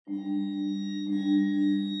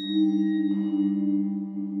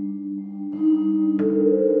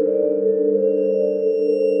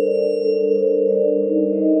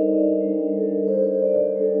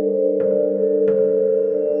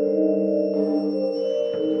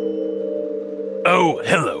Oh,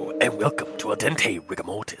 hello, and welcome to Aldente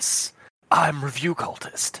Rigamortis. I'm Review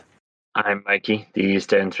Cultist. I'm Mikey, the E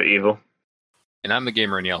stands for evil. And I'm the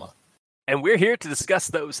gamer in yellow. And we're here to discuss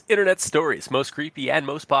those internet stories, most creepy and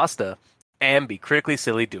most pasta, and be critically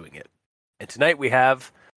silly doing it. And tonight we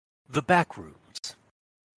have The Backrooms.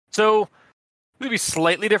 So, it's going to be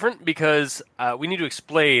slightly different because we need to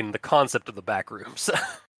explain the concept of the Backrooms.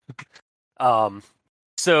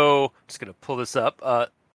 So, just going to pull this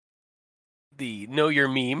up. The Know Your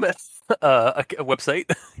Meme a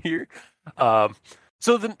website here.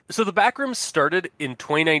 So the Backrooms started in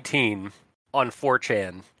 2019 on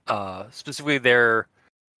 4chan. Specifically,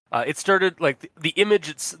 it started like the image.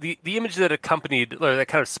 It's the image that accompanied or that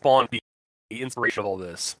kind of spawned the inspiration of all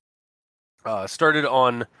this. Started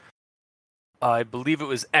on, I believe it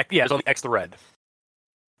was X. Yeah, it was on the X thread,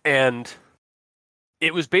 and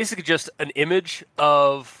it was basically just an image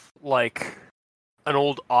of like an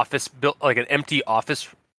old office built, like an empty office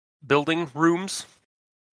building rooms,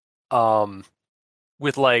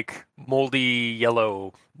 with like moldy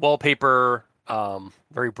yellow wallpaper,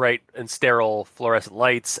 very bright and sterile fluorescent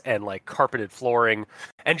lights, and like carpeted flooring,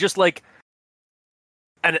 and just like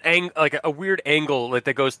like a weird angle like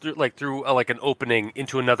that goes through like an opening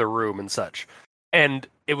into another room and such. And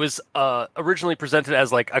it was originally presented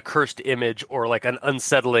as like a cursed image or like an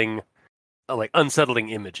unsettling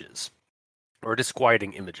images or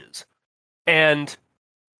disquieting images. And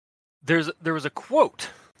there was a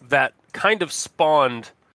quote that kind of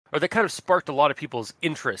spawned, or that kind of sparked a lot of people's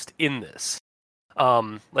interest in this.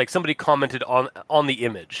 Like somebody commented on the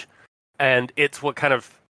image, and it's what kind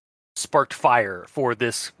of sparked fire for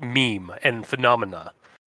this meme and phenomena.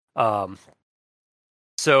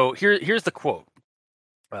 So here's the quote.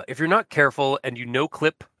 If you're not careful and you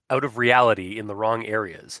no-clip out of reality in the wrong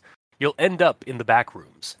areas, you'll end up in the back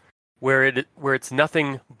rooms, where it's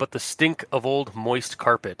nothing but the stink of old moist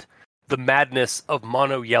carpet, the madness of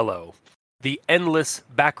mono yellow, the endless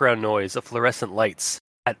background noise of fluorescent lights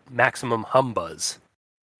at maximum humbuzz,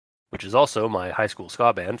 which is also my high school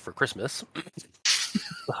ska band for Christmas.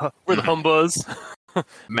 We're the humbuzz.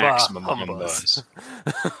 Maximum humbuzz.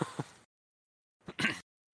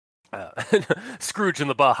 Scrooge and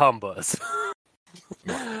the Bah Humbuzz.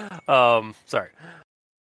 Sorry.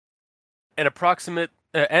 And approximately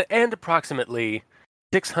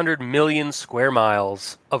 600 million square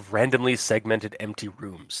miles of randomly segmented empty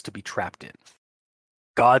rooms to be trapped in.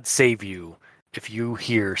 God save you if you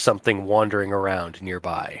hear something wandering around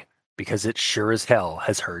nearby, because it sure as hell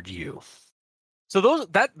has heard you. So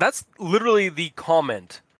that's literally the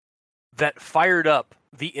comment that fired up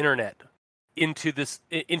the internet into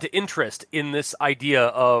interest in this idea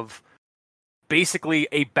of basically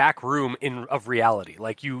a back room of reality.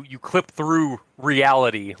 Like you clip through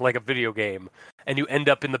reality like a video game, and you end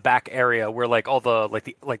up in the back area where like all the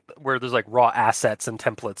where there's like raw assets and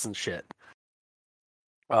templates and shit.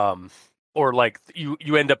 Or like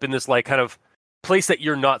you end up in this like kind of place that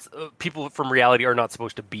you're not, people from reality are not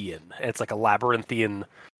supposed to be in. And it's like a labyrinthian,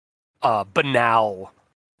 banal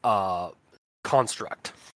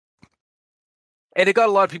construct. And it got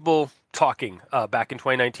a lot of people talking back in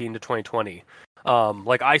 2019 to 2020.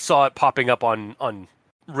 Like I saw it popping up on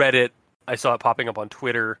Reddit. I saw it popping up on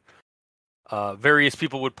Twitter. Various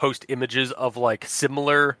people would post images of like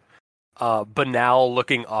similar banal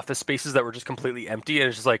looking office spaces that were just completely empty. And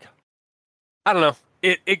it's just like, I don't know.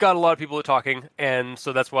 It got a lot of people talking, and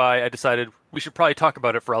so that's why I decided we should probably talk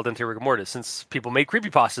about it for Al Dente Rigamortis, since people made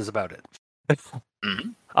creepypastas about it. Mm-hmm.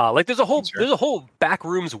 Like there's a whole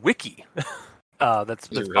Backrooms wiki. That's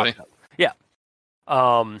really? Yeah.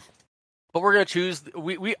 But we're gonna choose.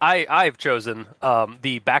 I've chosen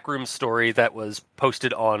the Backrooms story that was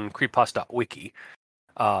posted on creepypasta.wiki.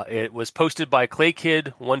 It was posted by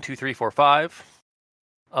ClayKid12345.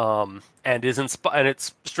 And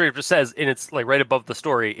it's straight up just says, and it's like right above the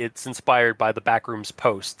story, it's inspired by the Backrooms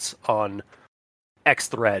posts on X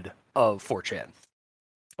thread of 4chan.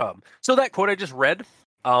 So that quote I just read,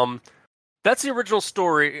 that's the original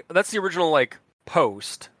story. That's the original like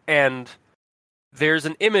post, and there's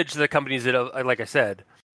an image that accompanies it, like I said,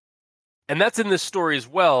 and that's in this story as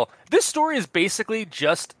well. This story is basically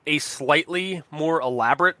just a slightly more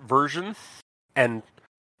elaborate version, and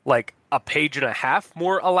like a page and a half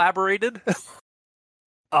more elaborated.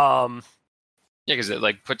 Yeah, because it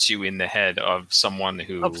like puts you in the head of somebody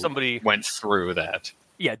who went through that.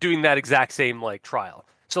 Yeah, doing that exact same like trial.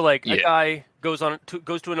 So like a guy goes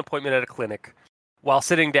to an appointment at a clinic. While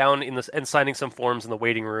sitting down and signing some forms in the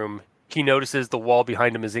waiting room, he notices the wall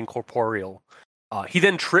behind him is incorporeal. He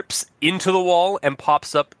then trips into the wall and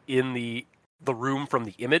pops up in the room from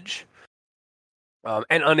the image,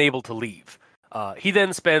 and unable to leave. He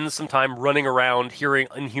then spends some time running around, hearing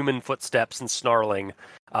inhuman footsteps and snarling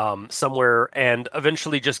somewhere, and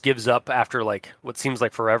eventually just gives up after like what seems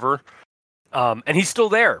like forever. And he's still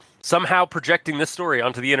there, somehow projecting this story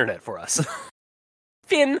onto the internet for us.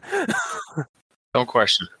 Finn. Don't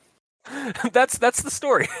question. That's the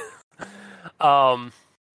story.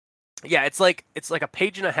 Yeah, it's like a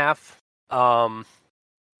page and a half.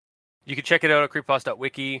 You can check it out at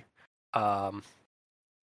creepypasta.wiki.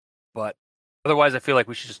 But otherwise, I feel like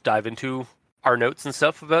we should just dive into our notes and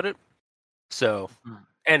stuff about it. So,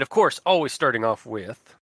 and of course, always starting off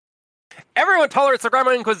with everyone tolerates the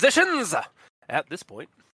Grammar Inquisitions. At this point,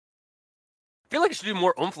 I feel like I should do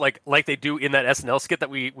more oomph, like they do in that SNL skit that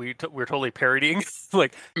we're totally parodying.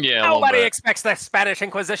 Like, nobody expects the Spanish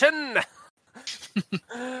Inquisition.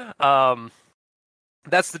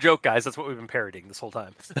 That's the joke, guys. That's what we've been parodying this whole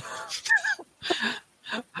time.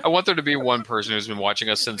 I want there to be one person who's been watching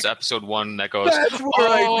us since episode 1 that goes,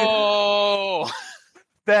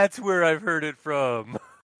 that's where I've heard it from. I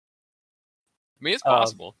mean, it's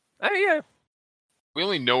possible. Yeah. We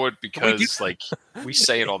only know it because, we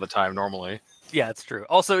say it all the time normally. Yeah, it's true.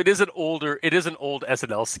 Also, it is an old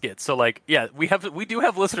SNL skit. So, like, yeah, we do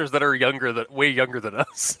have listeners that are way younger than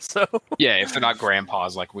us. So yeah, if they're not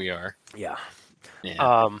grandpas like we are. Yeah.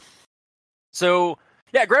 So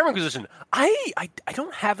yeah, Grammar Inquisition. I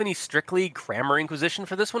don't have any strictly Grammar Inquisition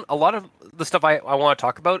for this one. A lot of the stuff I want to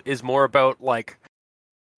talk about is more about like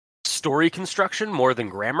story construction more than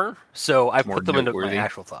grammar. So I've put them into my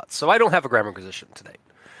actual thoughts. So I don't have a Grammar Inquisition today.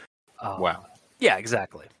 Wow. Yeah,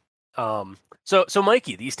 exactly. So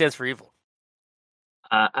Mikey, the E stands for evil.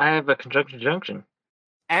 I have a conjunction junction.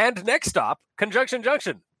 And next stop, conjunction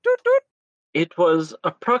junction. Doot, doot. It was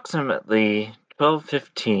approximately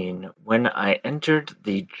 12:15 when I entered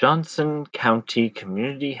the Johnson County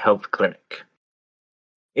Community Health Clinic.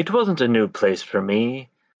 It wasn't a new place for me.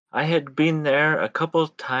 I had been there a couple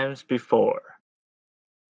times before.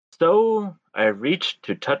 So I reached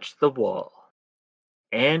to touch the wall,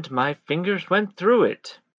 and my fingers went through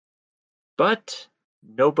it. But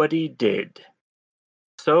nobody did.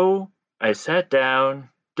 So I sat down,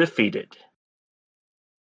 defeated.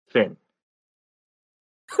 Finn.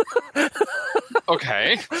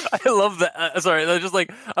 Okay. I love that. Sorry,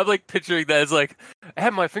 I'm like picturing that as like,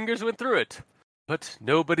 and my fingers went through it, but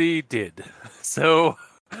nobody did. So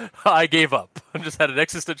I gave up. I just had an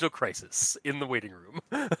existential crisis in the waiting room.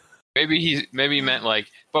 Maybe he meant like,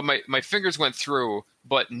 but my fingers went through,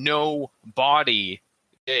 but no body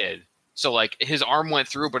did. So like his arm went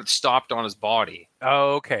through, but it stopped on his body.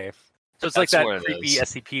 Oh, okay. So it's like that creepy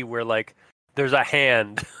SCP where like there's a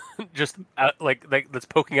hand just like that's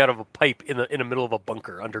poking out of a pipe in the middle of a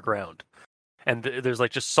bunker underground, and there's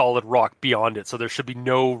like just solid rock beyond it. So there should be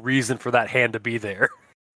no reason for that hand to be there.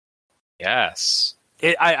 Yes.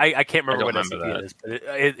 I can't remember what SCP it is, but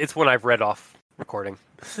it's one I've read off recording.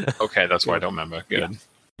 Okay, that's why I don't remember. Good.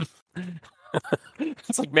 Yeah.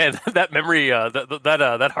 It's like, man, that memory,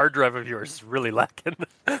 that hard drive of yours is really lacking.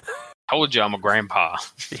 Told you I'm a grandpa.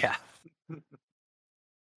 Yeah.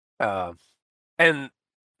 And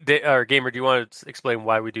Gamer, do you want to explain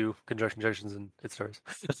why we do conjunction junctions and its stars?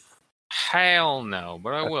 Hell no,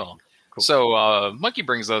 but I will. Cool. So Monkey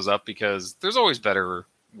brings those up because there's always better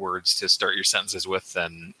words to start your sentences with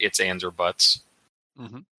than its, ands, or buts.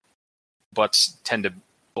 Mm-hmm. Buts tend to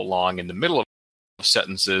belong in the middle of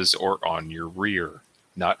sentences or on your rear,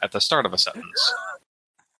 not at the start of a sentence.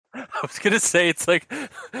 I was gonna say it's like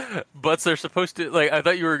butts are supposed to like. I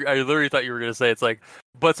literally thought you were gonna say it's like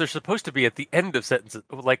butts are supposed to be at the end of sentences,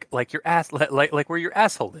 like your ass, like where your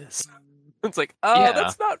asshole is. It's like, yeah.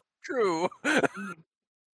 That's not true.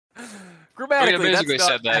 Grammatically, I basically that's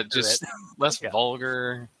said that accurate. just less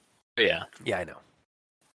vulgar. But yeah. Yeah, I know.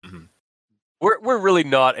 Mm-hmm. We're really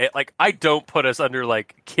not like, I don't put us under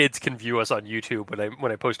like kids can view us on YouTube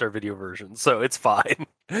when I post our video version, so it's fine.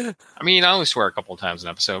 I mean, I only swear a couple of times an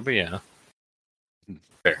episode, but yeah,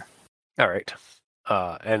 fair. All right,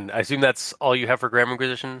 and I assume that's all you have for Grammar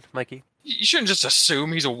Inquisition, Mikey. You shouldn't just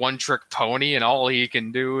assume he's a one-trick pony and all he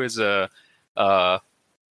can do is a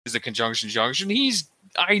conjunction junction.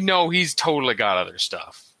 I know he's totally got other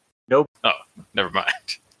stuff. Nope. Oh, never mind.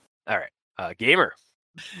 All right, Gamer.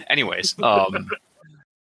 Anyways, I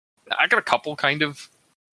got a couple kind of.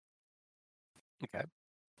 Okay.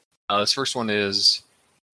 This first one is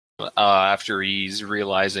after he's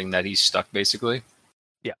realizing that he's stuck, basically.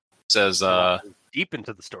 says, deep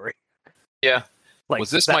into the story. yeah, Like was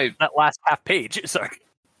this that last half page? Sorry.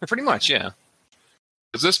 pretty much, yeah.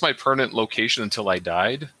 Was this my permanent location until I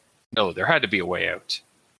died? No, there had to be a way out.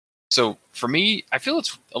 So for me, I feel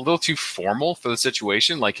it's a little too formal for the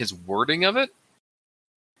situation, like his wording of it.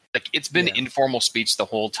 Like it's been informal speech the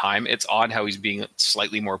whole time. It's odd how he's being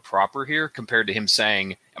slightly more proper here compared to him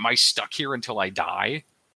saying, "Am I stuck here until I die?"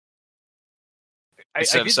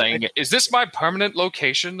 Instead of saying, "Is this my permanent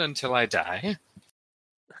location until I die?"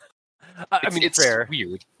 I mean, it's fair.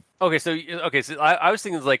 weird. Okay, so I was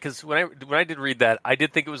thinking like because when I did read that, I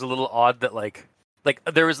did think it was a little odd that like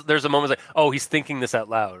there's a moment like, oh, he's thinking this out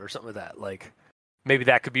loud or something like that. Like maybe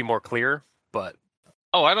that could be more clear, but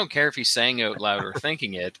Oh, I don't care if he's saying it out loud or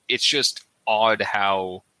thinking it. It's just odd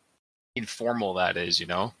how informal that is, you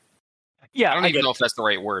know? yeah, I don't even know if that's the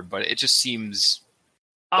right word, but it just seems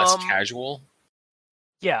less casual.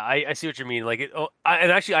 Yeah, I see what you mean. Like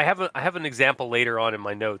and actually, I have an example later on in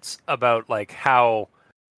my notes about like how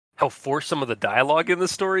forced some of the dialogue in the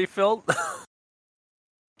story felt.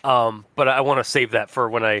 But I want to save that for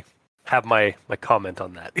when I have my comment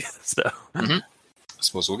on that. So, I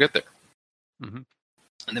suppose we'll get there. Mm-hmm.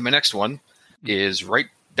 And then my next one is right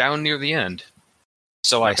down near the end.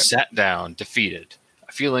 So I sat down, defeated.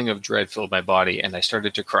 A feeling of dread filled my body, and I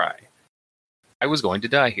started to cry. I was going to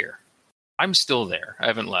die here. I'm still there. I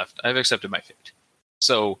haven't left. I've accepted my fate.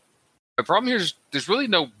 So my problem here is there's really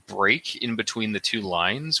no break in between the two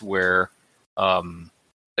lines where,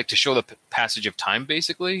 like to show the passage of time,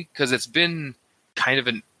 basically, because it's been kind of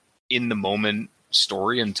an in the moment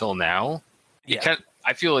story until now. Yeah.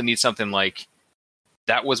 I feel it needs something like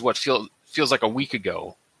that was what feels like a week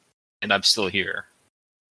ago, and I'm still here.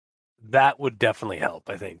 That would definitely help,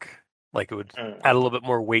 I think. Like it would add a little bit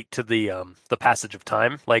more weight to the passage of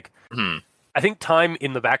time. Like I think time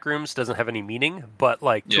in the back rooms doesn't have any meaning, but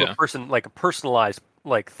like to a person, like a personalized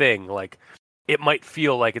like thing, like it might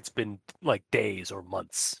feel like it's been like days or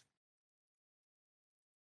months.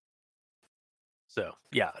 So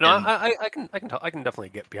yeah, no, I can definitely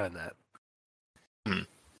get behind that.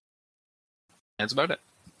 That's about it.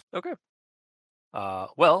 Okay.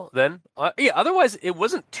 Well then, yeah. Otherwise, it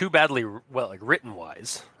wasn't too badly like written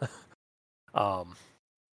wise. But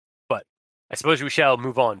I suppose we shall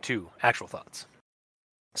move on to actual thoughts.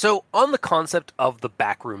 So, on the concept of the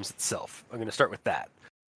backrooms itself, I'm going to start with that.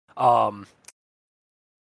 I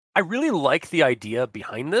really like the idea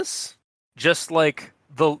behind this, just like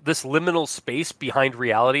this liminal space behind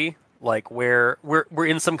reality, like where we're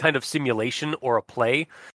in some kind of simulation or a play,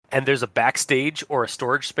 and there's a backstage or a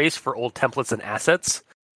storage space for old templates and assets,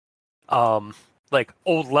 like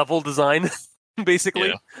old level design,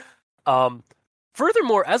 basically. Yeah.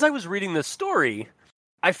 Furthermore, as I was reading this story,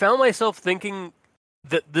 I found myself thinking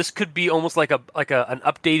that this could be almost like an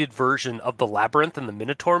updated version of the Labyrinth and the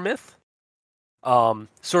Minotaur myth.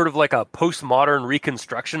 Sort of like a postmodern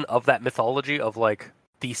reconstruction of that mythology of like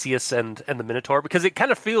Theseus and the Minotaur, because it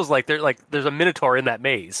kind of feels like there's a Minotaur in that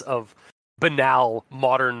maze of banal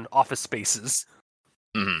modern office spaces.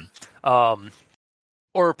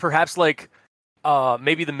 Or perhaps like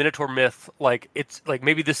maybe the Minotaur myth, like it's like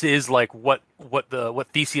maybe this is like what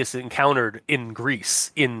Theseus encountered in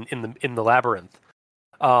Greece in the labyrinth,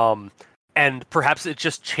 and perhaps it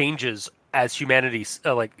just changes as humanity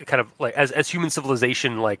like kind of like as human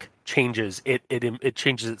civilization like changes, it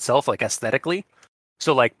changes itself like aesthetically.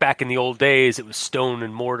 So like back in the old days, it was stone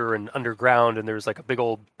and mortar and underground, and there was like a big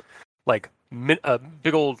old like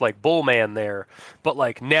bull man there, but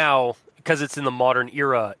like now, because it's in the modern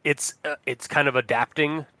era, it's kind of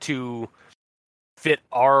adapting to fit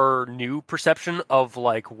our new perception of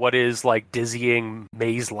like what is like dizzying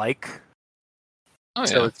maze like. Oh, yeah.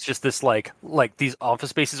 So it's just this like these office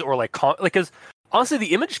spaces or like because honestly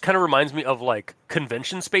the image kind of reminds me of like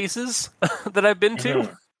convention spaces that I've been to.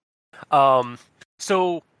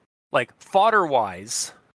 So like fodder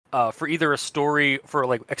wise, for either a story, for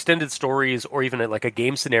like extended stories, or even like a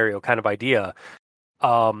game scenario kind of idea,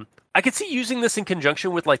 I could see using this in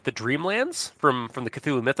conjunction with like the Dreamlands from the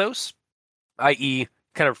Cthulhu mythos, i.e.,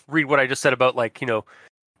 kind of read what I just said about like, you know,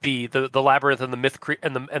 the labyrinth and the myth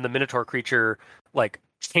and the Minotaur creature like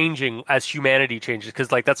changing as humanity changes,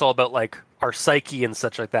 because like that's all about like our psyche and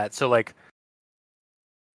such like that. So like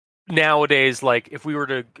nowadays, like if we were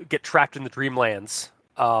to get trapped in the Dreamlands,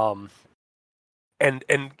 and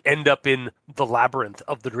end up in the labyrinth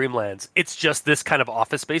of the Dreamlands, it's just this kind of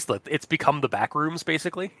office space. Like it's become the back rooms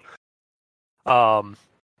basically. Or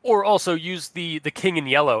also use the King in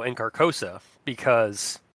Yellow and Carcosa,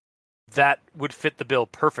 because that would fit the bill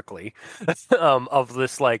perfectly. Of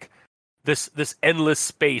this like this endless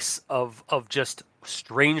space of just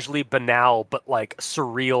strangely banal but like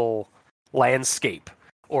surreal landscape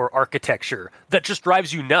or architecture that just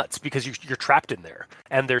drives you nuts because you're trapped in there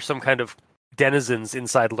and there's some kind of denizens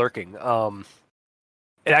inside lurking.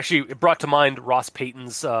 It brought to mind Ross Payton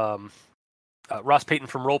from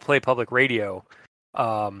Roleplay Public Radio.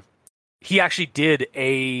 He actually did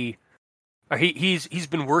he's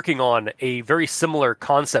been working on a very similar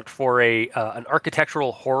concept for an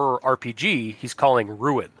architectural horror RPG he's calling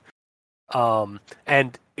Ruin.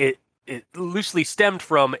 And it loosely stemmed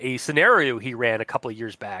from a scenario he ran a couple of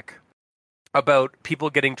years back about people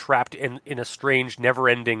getting trapped in a strange,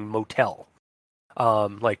 never-ending motel.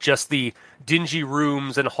 Like just the dingy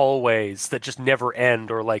rooms and hallways that just never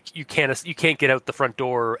end, or like you can't get out the front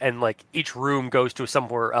door, and like each room goes to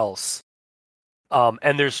somewhere else.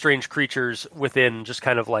 And there's strange creatures within, just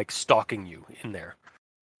kind of like stalking you in there.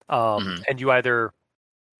 And you either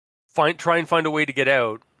try and find a way to get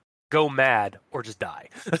out, go mad, or just die.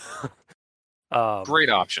 Great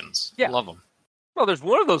options. Yeah. Love them. Well, there's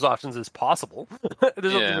one of those options is possible.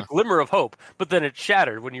 There's a glimmer of hope, but then it's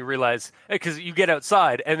shattered when you realize, because you get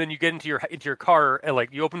outside and then you get into your car and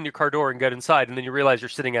like you open your car door and get inside, and then you realize you're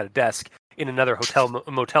sitting at a desk in another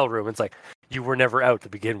motel room. It's like you were never out to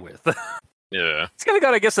begin with. Yeah, it's kind of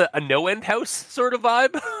got, I guess, a no-end house sort of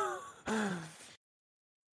vibe.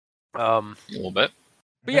 A little bit.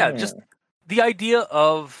 But yeah, just the idea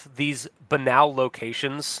of these banal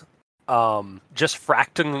locations just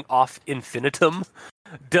fracting off infinitum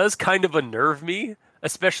does kind of unnerve me,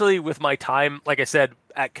 especially with my time, like I said,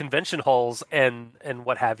 at convention halls and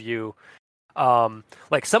what have you.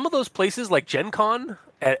 Like some of those places, like Gen Con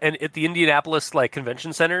and at the Indianapolis like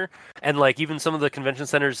convention center, and like even some of the convention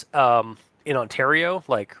centers in Ontario,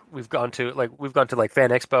 like we've gone to like Fan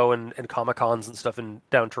Expo and Comic Cons and stuff in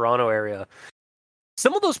down Toronto area.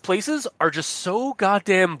 Some of those places are just so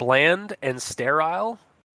goddamn bland and sterile.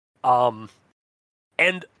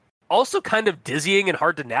 And also kind of dizzying and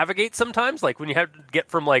hard to navigate sometimes. Like when you have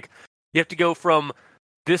to go from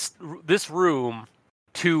this room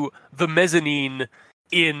to the mezzanine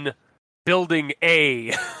in building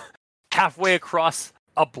A, halfway across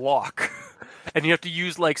a block, and you have to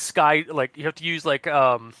use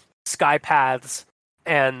sky paths,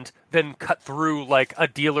 and then cut through like a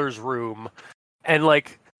dealer's room, and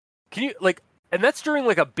like, can you like. And that's during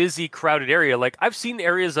like a busy, crowded area. Like I've seen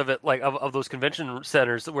areas of it, like of those convention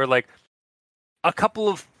centers, where like a couple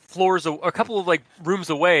of floors, a couple of like rooms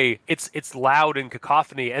away, it's loud and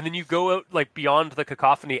cacophony, and then you go out like beyond the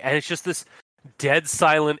cacophony, and it's just this dead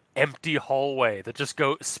silent, empty hallway that just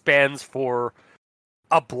spans for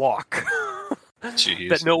a block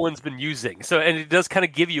that no one's been using. So, and it does kind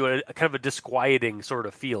of give you a kind of a disquieting sort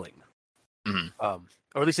of feeling. Mm-hmm.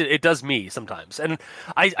 Or at least it does me sometimes. And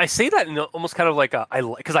I say that in almost kind of like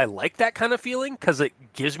because I like that kind of feeling, because it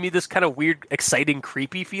gives me this kind of weird, exciting,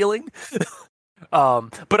 creepy feeling.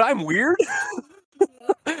 But I'm weird.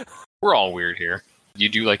 We're all weird here. You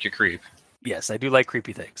do like your creep. Yes, I do like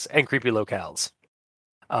creepy things and creepy locales.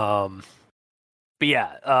 But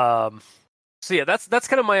yeah, so yeah, that's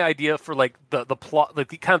kind of my idea for like the plot, like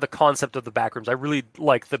the concept of the backrooms. I really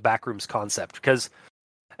like the backrooms concept because.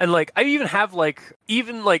 And like I even have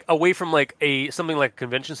even away from like something like a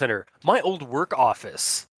convention center, my old work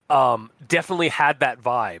office definitely had that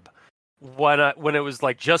vibe when it was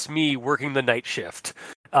like just me working the night shift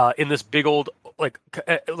in this big old like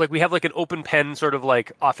we have like an open pen sort of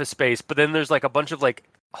like office space, but then there's like a bunch of like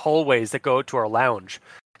hallways that go out to our lounge,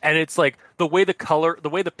 and it's like the way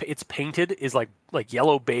it's painted is like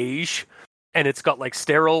yellow beige, and it's got like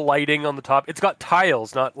sterile lighting on the top. It's got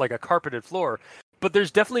tiles, not like a carpeted floor. But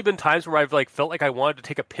there's definitely been times where I've like felt like I wanted to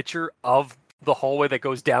take a picture of the hallway that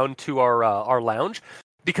goes down to our lounge,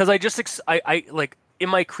 because I just I like in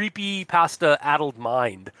my creepy pasta addled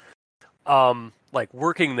mind, like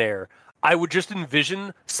working there, I would just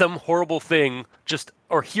envision some horrible thing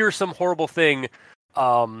or hear some horrible thing,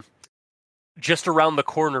 just around the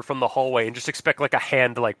corner from the hallway, and just expect like a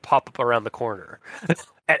hand to like pop up around the corner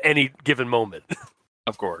at any given moment.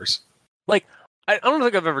 Of course. Like I don't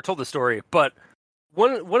think I've ever told this story, but.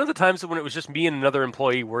 One of the times when it was just me and another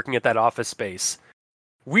employee working at that office space,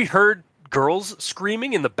 we heard girls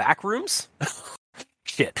screaming in the back rooms.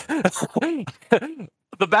 Shit. The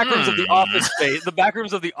back rooms of the office space. The back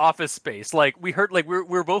rooms of the office space. Like we heard, like we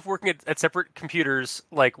were both working at separate computers,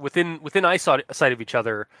 like within eyesight of each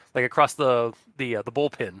other, like across the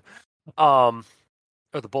bullpen, or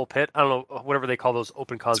the bull pit. I don't know, whatever they call those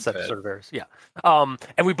open concept sort of areas. Yeah.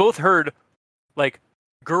 And we both heard like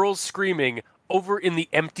girls screaming over in the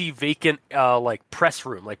empty, vacant, like press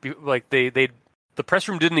room, like they'd the press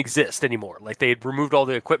room didn't exist anymore. Like they had removed all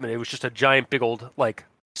the equipment. It was just a giant, big old like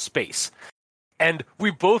space. And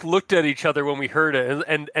we both looked at each other when we heard it,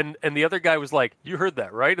 and the other guy was like, "You heard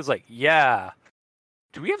that, right?" It's like, "Yeah."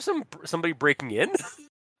 Do we have somebody breaking in?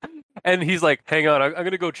 And he's like, "Hang on, I'm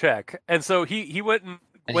gonna go check." And so he went and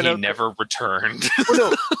went he out never returned.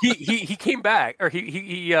 no, he came back, or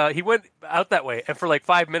he went out that way, and for like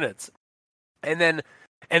 5 minutes, and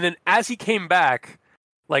then as he came back,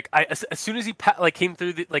 like as soon as he came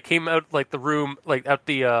through came out like the room, like out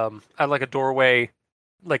the out like a doorway,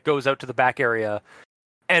 like goes out to the back area,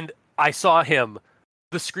 and I saw him.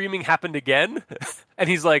 The screaming happened again, and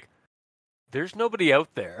he's like, "There's nobody out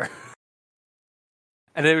there."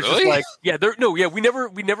 And it was Really? just like,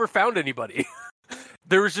 we never found anybody.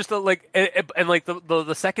 There was just a like, and like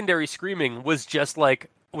the secondary screaming was just like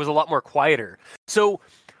was a lot more quieter. So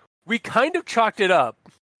we kind of chalked it up.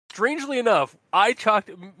 Strangely enough,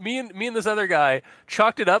 me and this other guy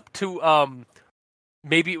chalked it up to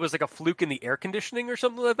maybe it was like a fluke in the air conditioning or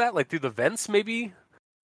something like that, like through the vents maybe.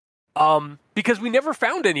 Because we never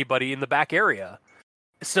found anybody in the back area.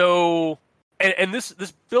 So. And this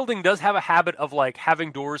building does have a habit of like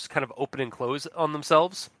having doors kind of open and close on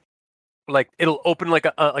themselves. Like it'll open like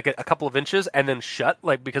a couple of inches and then shut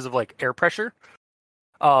like because of like air pressure.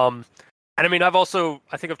 And I mean I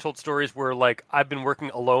think I've told stories where like I've been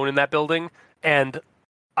working alone in that building and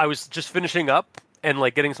I was just finishing up and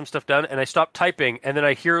like getting some stuff done and I stopped typing and then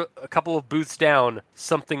I hear a couple of booths down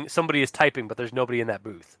somebody is typing but there's nobody in that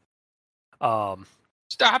booth.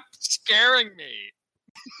 Stop scaring me.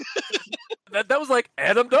 That was like,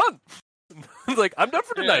 and I'm done. Like, I'm done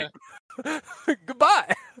for tonight. Yeah.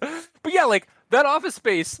 Goodbye. But yeah, like that office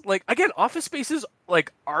space, like again, office spaces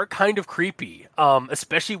like are kind of creepy,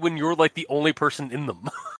 especially when you're like the only person in them.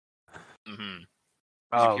 Mm-hmm.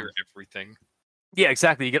 You hear everything. Yeah,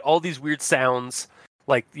 exactly. You get all these weird sounds.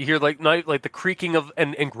 Like you hear like the creaking of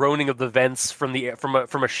and groaning of the vents from a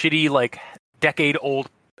shitty like decade old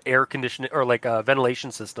air conditioning or like a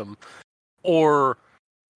ventilation system, or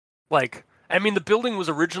like. I mean, the building was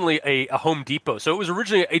originally a Home Depot, so it was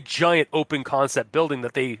originally a giant open concept building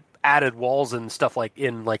that they added walls and stuff like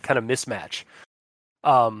in like kind of mismatch.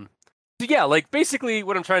 So yeah, like basically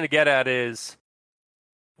what I'm trying to get at is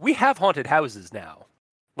we have haunted houses now.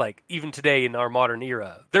 Like even today in our modern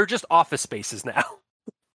era, they're just office spaces now.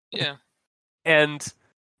 Yeah, and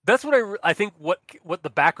that's what I think what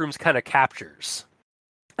the Backrooms kind of captures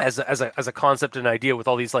as a concept and idea with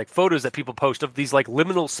all these like photos that people post of these like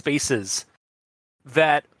liminal spaces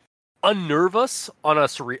that unnerve us on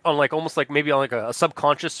like almost like maybe on like a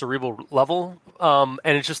subconscious cerebral level, and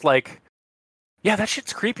it's just like, yeah, that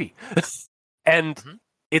shit's creepy, and mm-hmm.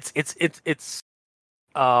 it's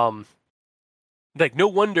like no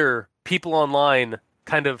wonder people online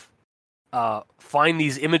kind of find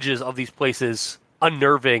these images of these places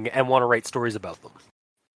unnerving and want to write stories about them.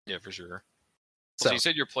 Yeah, for sure. So you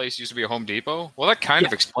said your place used to be a Home Depot? Well, that kind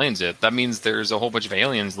of explains it. That means there's a whole bunch of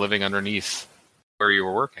aliens living underneath where you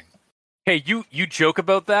were working. Hey, you joke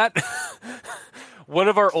about that? One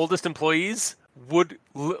of our oldest employees would,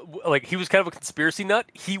 like, he was kind of a conspiracy nut.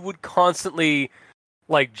 He would constantly,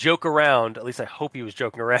 like, joke around, at least I hope he was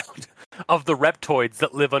joking around, of the reptoids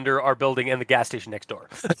that live under our building and the gas station next door.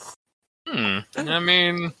 I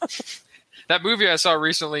mean, that movie I saw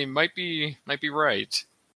recently might be right.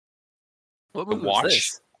 What The movie Watch. was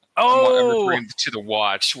this? I'm referring to The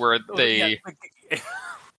Watch, where they... Yeah. It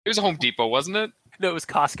was a Home Depot, wasn't it? No, it was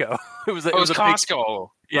Costco. It was Costco.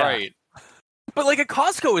 Yeah. Right. But like a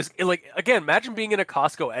Costco is like, again, imagine being in a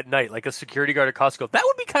Costco at night, like a security guard at Costco. That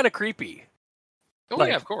would be kind of creepy. Oh, like,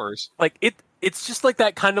 yeah, of course. Like it's just like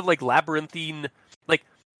that kind of like labyrinthine, like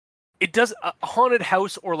it does a haunted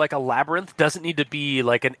house or like a labyrinth doesn't need to be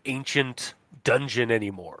like an ancient dungeon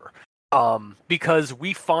anymore. Because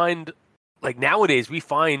we find like nowadays we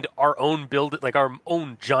find our own like our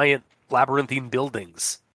own giant labyrinthine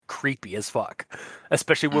buildings creepy as fuck,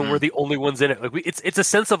 especially when we're the only ones in it. Like it's a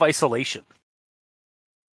sense of isolation,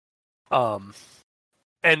 and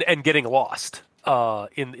getting lost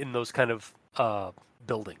in those kind of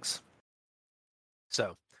buildings.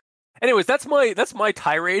 So, anyways, that's my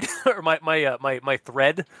tirade or my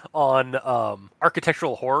thread on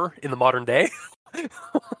architectural horror in the modern day.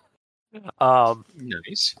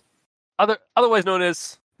 Nice. Otherwise known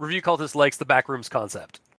as Review Cultist likes the Backrooms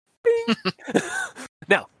concept. Bing!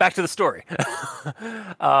 Now, back to the story.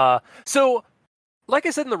 So, like I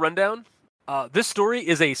said in the rundown, this story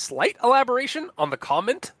is a slight elaboration on the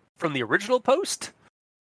comment from the original post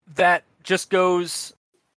that just goes...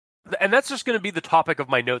 And that's just going to be the topic of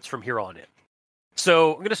my notes from here on in.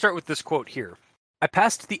 So, I'm going to start with this quote here. I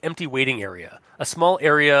passed the empty waiting area, a small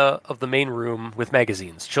area of the main room with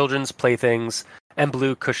magazines, children's playthings, and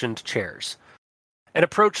blue cushioned chairs, and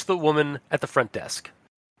approached the woman at the front desk.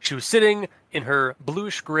 She was sitting in her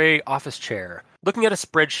bluish-gray office chair, looking at a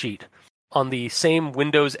spreadsheet on the same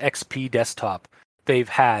Windows XP desktop they've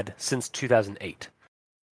had since 2008.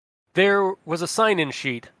 There was a sign-in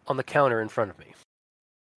sheet on the counter in front of me.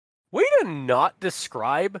 Way to not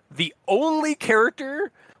describe the only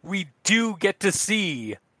character we do get to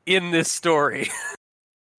see in this story.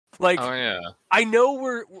 Like, Oh yeah. I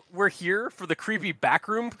know we're here for the creepy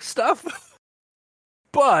backroom stuff,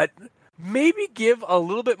 but maybe give a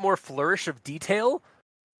little bit more flourish of detail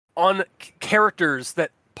on characters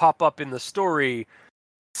that pop up in the story,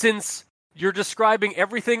 since you're describing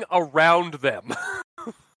everything around them.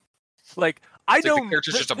 Like, I It's like know the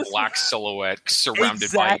character's just a black silhouette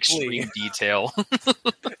surrounded by extreme detail.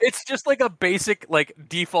 It's just like a basic, like,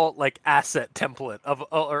 default, like, asset template of,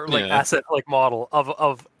 or like Yeah. asset like model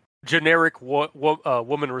of generic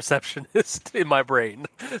woman receptionist in my brain.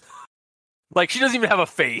 Like, she doesn't even have a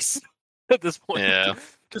face at this point. Yeah.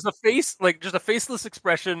 Just a face, like, just a faceless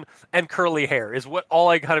expression and curly hair is what all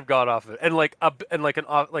I kind of got off of it. And like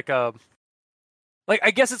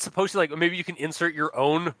I guess it's supposed to, like, maybe you can insert your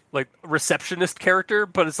own, like, receptionist character,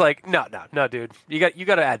 but it's like, no, dude, you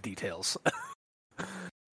got to add details.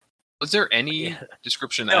 Was there any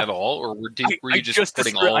description No. at all, or were I you just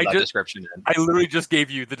putting descri- all I that just- description in? I literally just gave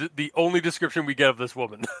you the only description we get of this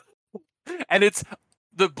woman, and it's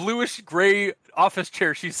the bluish gray office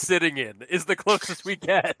chair she's sitting in is the closest we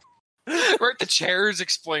get. Right, the chairs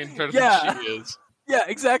explain better Yeah. than she is. Yeah,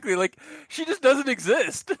 exactly. Like, she just doesn't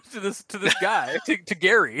exist to this guy, to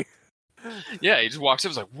Gary. Yeah, he just walks up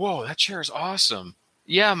and is like, "Whoa, that chair is awesome."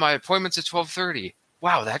 Yeah, my appointment's at 12:30.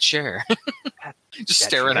 Wow, that chair. Just That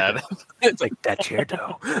staring chair, at it. It's like, that chair,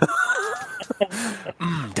 though.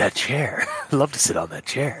 That chair. Love to sit on that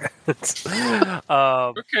chair.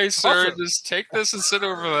 Okay, sir, Also- just take this and sit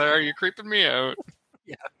over there. You're creeping me out.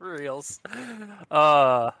 Yeah, for reals.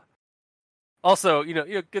 Also,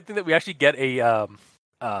 good thing that we actually get a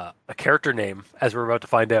character name, as we're about to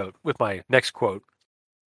find out with my next quote.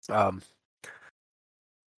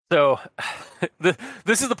 So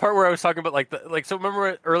this is the part where I was talking about, so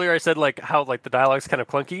remember earlier I said, like, how, like, the dialogue's kind of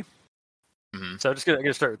clunky. Mhm. So I'm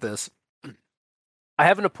gonna start with this. I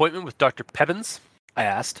have an appointment with Dr. Pebbins, I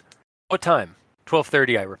asked. What time?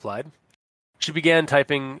 12:30, I replied. She began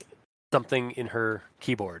typing something in her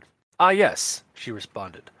keyboard. Ah, yes, she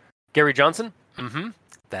responded. Gary Johnson? Mm-hmm.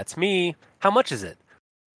 That's me. How much is it?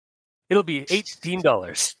 It'll be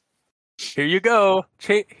 $18. Here you go.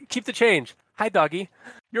 Keep the change. Hi, doggy.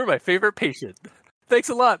 You're my favorite patient. Thanks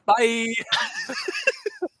a lot. Bye. I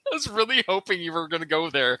was really hoping you were going to go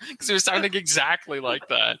there because it was sounding exactly like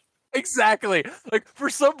that. Exactly. Like, for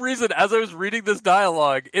some reason, as I was reading this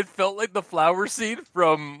dialogue, it felt like the flower scene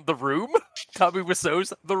from The Room. Tommy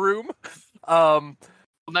Wiseau's The Room. Well,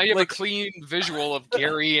 now you have Like- a clean visual of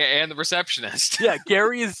Gary and the receptionist. Yeah,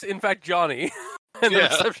 Gary is, in fact, Johnny. And the Yeah.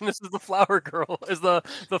 receptionist is the flower girl, is the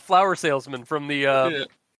flower salesman from the Yeah.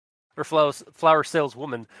 or flower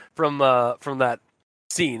saleswoman from that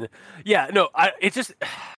scene. Yeah, no, I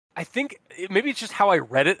think maybe it's just how I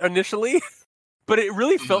read it initially, but it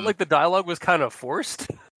really felt Mhm. like the dialogue was kind of forced.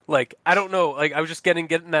 Like, I don't know, like, I was just getting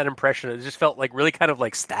that impression. It just felt like really kind of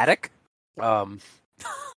like static. I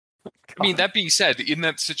mean, that being said, in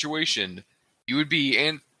that situation, you would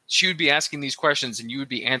be she would be asking these questions, and you would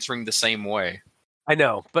be answering the same way. I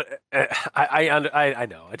know, but I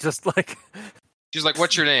know. It's just like, She's like,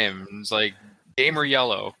 "What's your name?" And it's like, "Gamer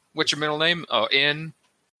Yellow." What's your middle name? Oh, In.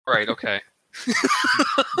 All right, okay.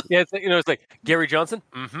 yeah, it's, it's like, Gary Johnson.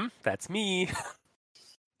 Mm-hmm. That's me.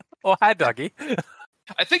 Oh, hi, doggy.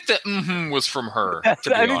 I think that was from her. I To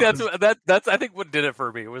be think honest. that's I think what did it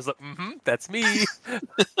for me. It was like, that's me.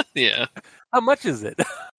 Yeah. How much is it?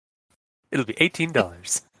 It'll be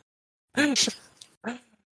 $18.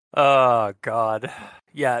 Oh God.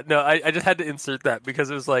 Yeah, no, I just had to insert that because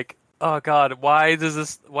it was like, oh God, why does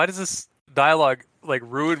this dialogue, like,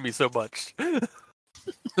 ruin me so much?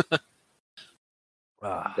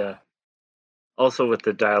 Ah. And, also, with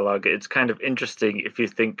the dialogue, it's kind of interesting if you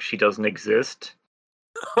think she doesn't exist.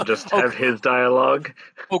 And just have his dialogue.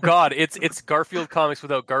 Oh God, it's Garfield comics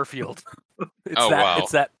without Garfield. It's Oh, wow.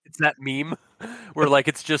 It's that meme where, like,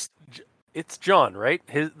 it's John, right?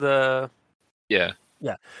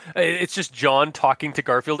 Yeah. It's just John talking to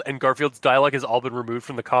Garfield, and Garfield's dialogue has all been removed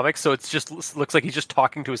from the comics, so it's just looks like he's just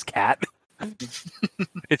talking to his cat.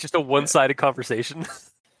 It's just a one-sided conversation.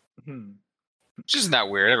 Hmm. Which isn't that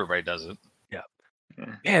weird. Everybody does it.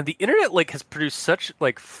 Man, the internet like has produced such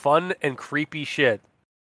like fun and creepy shit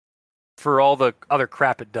for all the other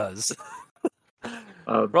crap it does.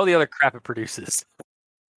 For all the other crap it produces.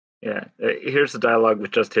 Yeah, here's the dialogue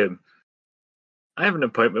with just him. I have an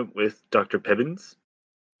appointment with Dr. Pibbins.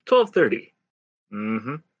 12:30.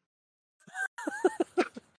 Mm-hmm.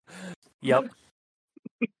 Yep.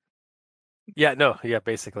 Yeah, no, yeah,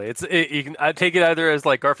 basically. You can I take it either as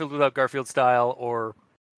like Garfield without Garfield style or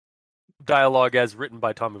dialogue as written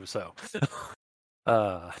by Tommy Wiseau.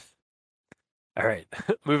 All right.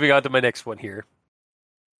 Moving on to my next one here.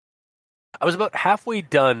 I was about halfway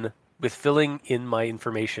done with filling in my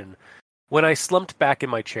information when I slumped back in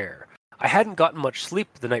my chair. I hadn't gotten much sleep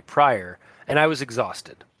the night prior, and I was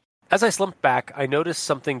exhausted. As I slumped back, I noticed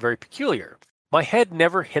something very peculiar. My head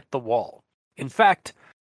never hit the wall. In fact,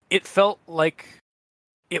 it felt like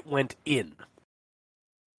it went in.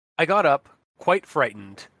 I got up, quite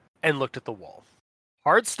frightened, and looked at the wall.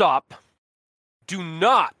 Hard stop. Do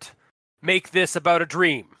not make this about a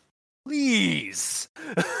dream. Please.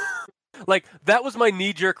 Like, that was my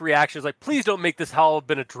knee-jerk reaction. It's like, please don't make this how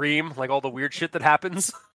been a dream, like all the weird shit that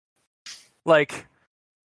happens. Like,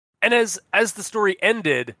 and as the story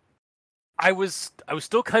ended, I was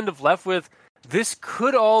still kind of left with, this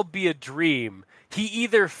could all be a dream. He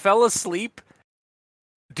either fell asleep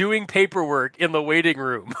doing paperwork in the waiting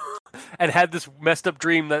room and had this messed up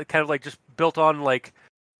dream that kind of like just built on like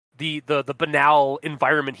the banal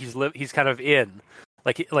environment he's kind of in,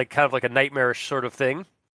 like kind of like a nightmarish sort of thing.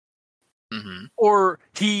 Mm-hmm. Or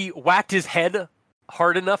he whacked his head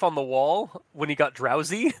hard enough on the wall when he got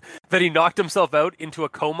drowsy that he knocked himself out into a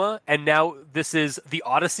coma, and now this is The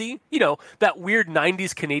Odyssey. You know, that weird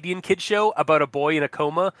 90s Canadian kid show about a boy in a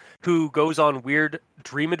coma who goes on weird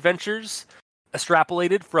dream adventures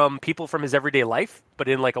extrapolated from people from his everyday life, but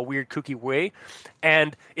in like a weird kooky way.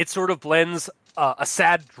 And it sort of blends a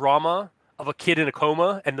sad drama of a kid in a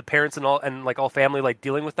coma and the parents and all family like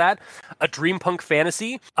dealing with that, a dream punk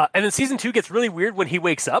fantasy, and then season 2 gets really weird when he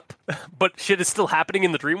wakes up, but shit is still happening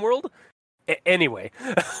in the dream world. Anyway,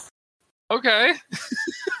 Okay.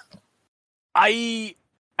 I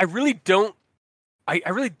really don't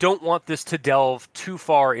want this to delve too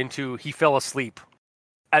far into he fell asleep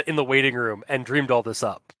in the waiting room and dreamed all this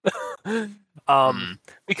up.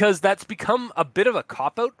 Because that's become a bit of a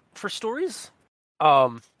cop-out for stories.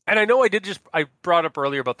 And I know I brought up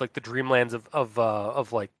earlier about like the Dreamlands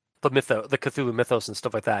of like the Cthulhu mythos and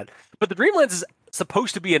stuff like that. But the Dreamlands is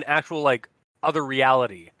supposed to be an actual like other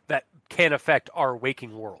reality that can affect our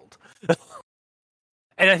waking world.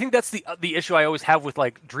 And I think that's the issue I always have with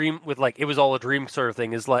like it was all a dream sort of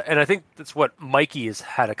thing is like, and I think that's what Mikey has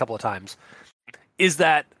had a couple of times, is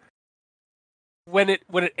that when it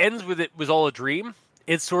ends with it was all a dream,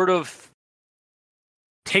 it sort of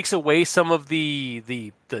takes away some of the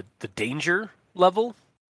danger level,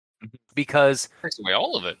 because Takes away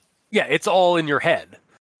all of it. Yeah, it's all in your head.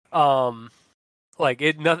 Like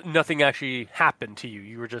nothing actually happened to you.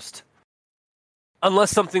 You were just,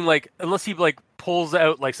 unless he like pulls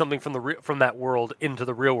out like something from that world into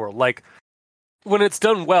the real world. Like when it's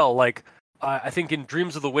done well, like I think in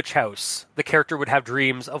Dreams of the Witch House, the character would have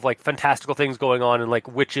dreams of like fantastical things going on and like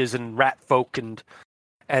witches and rat folk and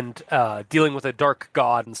dealing with a dark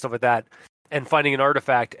god and stuff like that, and finding an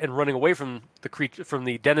artifact and running away from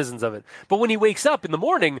the denizens of it. But when he wakes up in the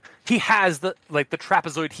morning, he has the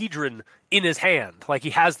trapezoidhedron in his hand. Like he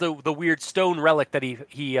has the weird stone relic that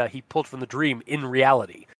he pulled from the dream in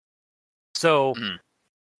reality. So,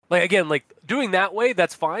 like again, like doing that way,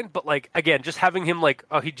 that's fine. But like again, just having him like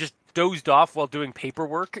he just dozed off while doing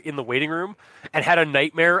paperwork in the waiting room and had a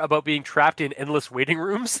nightmare about being trapped in endless waiting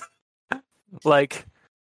rooms, like.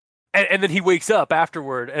 And then he wakes up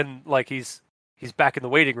afterward, and like he's back in the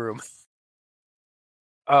waiting room.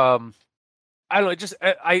 I don't know. Just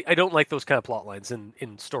I don't like those kind of plot lines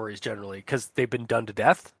in stories generally, because they've been done to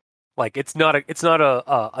death. Like it's not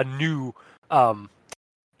a new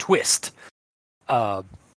twist.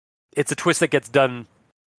 It's a twist that gets done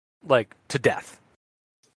like to death.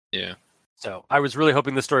 Yeah. So I was really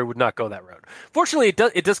hoping the story would not go that road. Fortunately, it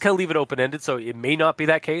does kind of leave it open-ended, so it may not be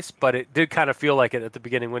that case, but it did kind of feel like it at the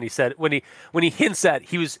beginning when he hints at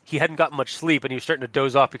he hadn't gotten much sleep and he was starting to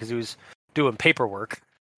doze off because he was doing paperwork.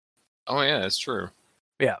 Oh yeah, that's true.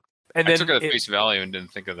 Yeah, and I then took it at face value and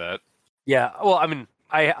didn't think of that. Yeah, well, I mean,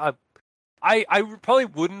 I probably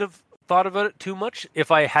wouldn't have thought about it too much if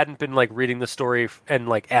I hadn't been like reading the story and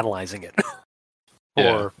like analyzing it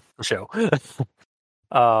for the show.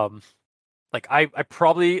 Like I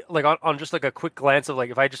probably like on just like a quick glance of like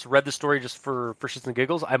if I just read the story just for shits and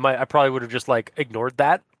giggles, I probably would have just like ignored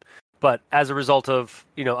that. but as a result of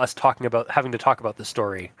us having to talk about the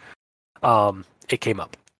story, it came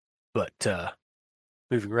up. But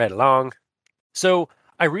moving right along, so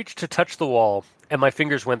I reached to touch the wall, and my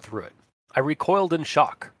fingers went through it. I recoiled in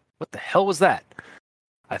shock. What the hell was that?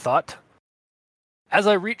 I thought. As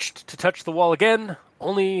I reached to touch the wall again,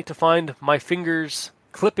 only to find my fingers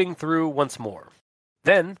clipping through once more.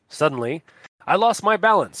 Then, suddenly, I lost my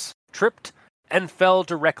balance, tripped, and fell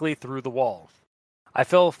directly through the wall. I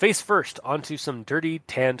fell face first onto some dirty,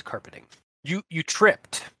 tanned carpeting. You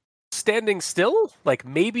tripped. Standing still? Like,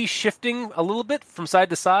 maybe shifting a little bit from side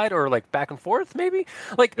to side, or, like, back and forth, maybe?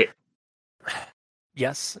 Like... Yeah.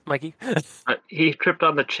 Yes, Mikey? He tripped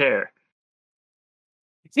on the chair.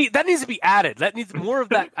 See, that needs to be added. That needs more of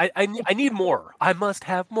that. I need more. I must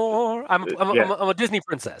have more. I'm a Disney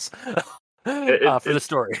princess for the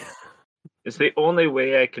story. It's the only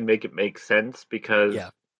way I can make it make sense, because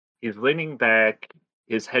he's leaning back,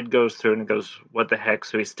 his head goes through and goes, what the heck?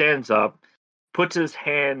 So he stands up, puts his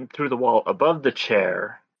hand through the wall above the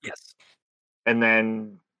chair. Yes. And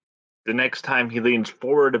then the next time he leans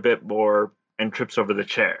forward a bit more and trips over the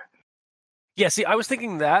chair. Yeah, see, I was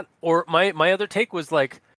thinking that, or my other take was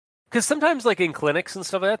like, because sometimes like in clinics and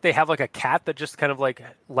stuff like that, they have like a cat that just kind of like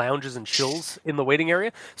lounges and chills in the waiting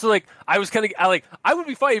area. So like, I was kind of I would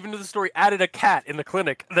be fine even if the story added a cat in the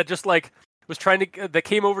clinic that just like was that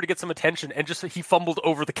came over to get some attention, and just he fumbled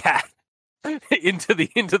over the cat into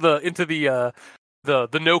the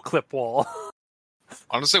no clip wall.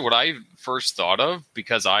 Honestly, what I first thought of,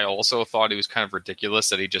 because I also thought it was kind of ridiculous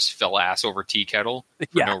that he just fell ass over tea kettle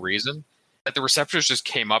for no reason, that the receptionist just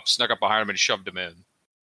came up, snuck up behind him, and shoved him in.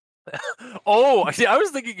 Oh, see, I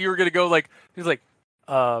was thinking you were gonna go like, he's like,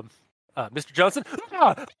 Mr. Johnson,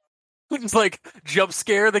 just like jump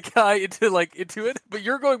scare the guy into it. But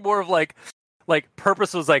you're going more of like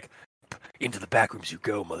purpose was like, into the back rooms you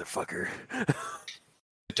go, motherfucker. The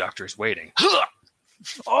doctor is waiting.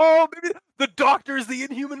 Oh, maybe the doctor is the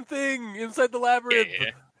inhuman thing inside the labyrinth.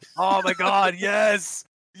 Yeah. Oh my god, yes!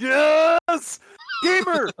 Yes!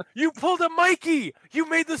 Gamer, you pulled a Mikey! You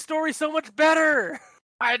made the story so much better!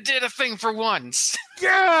 I did a thing for once!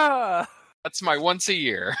 Yeah! That's my once a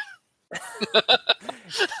year.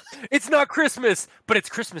 It's not Christmas, but it's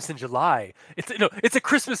Christmas in July. It's a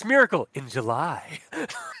Christmas miracle in July.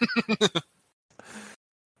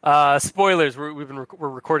 Spoilers. We're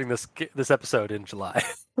recording this episode in July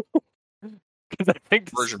because I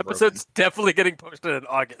think this episode's definitely getting posted in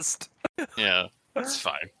August. Yeah, that's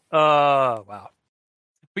fine. Wow.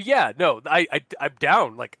 But yeah, no, I'm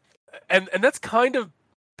down. Like, and that's kind of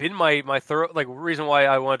been my thorough reason why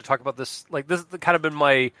I wanted to talk about this. Like, this has kind of been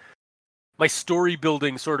my story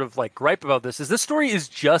building sort of like gripe about this. Is this story is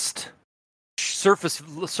just surface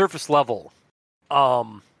level.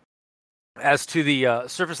 As to the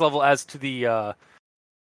surface level, as to the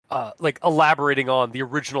like elaborating on the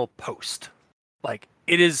original post. Like,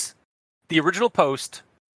 it is the original post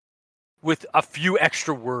with a few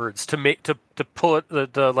extra words to make to pull it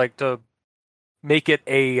to make it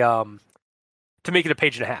a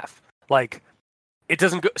page and a half. Like, it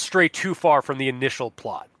doesn't stray too far from the initial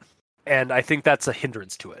plot, and I think that's a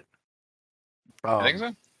hindrance to it. I think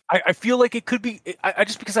so. I feel like it could be. I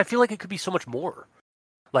just because I feel like it could be so much more.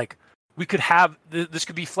 Like, we could have this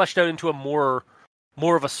could be fleshed out into a more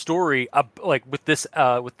of a story, like with this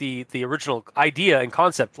with the original idea and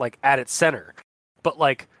concept like at its center. But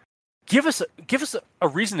like, give us a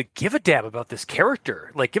reason to give a damn about this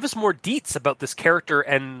character. Like, give us more deets about this character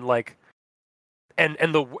and like and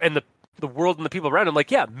the world and the people around him.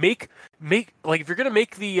 Like, yeah, make like, if you're gonna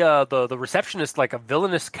make the receptionist like a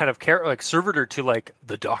villainous kind of character, like servitor to like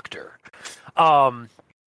the doctor,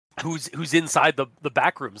 who's inside the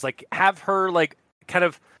back rooms, like have her like kind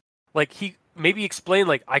of like he maybe explain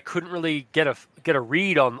like I couldn't really get a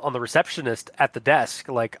read on the receptionist at the desk,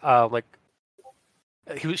 like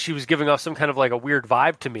she was giving off some kind of like a weird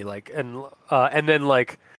vibe to me, like and then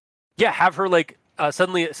like have her like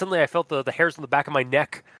suddenly I felt the hairs on the back of my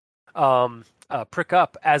neck prick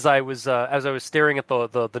up as I was staring at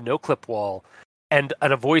the no clip wall, and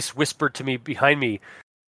a voice whispered to me behind me,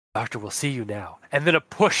 "Doctor, we'll see you now." And then a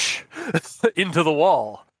push into the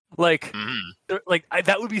wall. Like,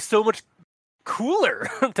 that would be so much cooler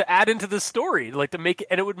to add into this story, like to make it,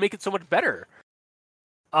 and it would make it so much better.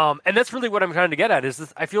 And that's really what I'm trying to get at. Is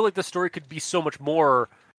this, I feel like the story could be so much more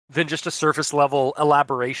than just a surface level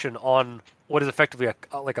elaboration on what is effectively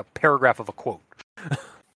like a paragraph of a quote.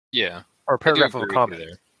 Yeah, or a paragraph of a comment.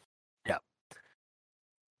 There.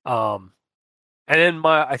 Yeah. And then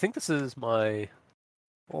I think this is my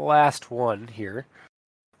last one here.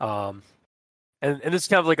 and this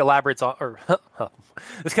kind of like elaborates on, or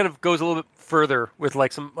this kind of goes a little bit further with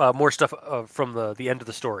like some more stuff from the end of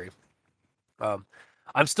the story.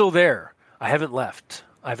 I'm still there. I haven't left.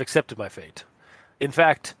 I've accepted my fate. In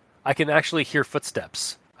fact, I can actually hear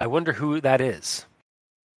footsteps. I wonder who that is.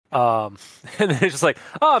 And then it's just like,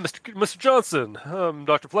 Mr. Johnson,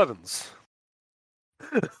 Dr. Plevens.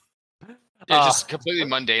 Yeah, just completely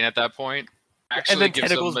mundane at that point. Actually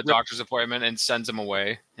gives him the doctor's appointment and sends him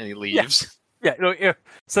away, and he leaves. Yeah,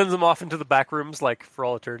 sends him off into the back rooms, like, for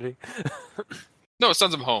all eternity. No, it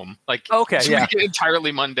sends him home. Like, okay, make it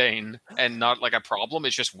entirely mundane and not like a problem.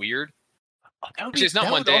 It's just weird. It's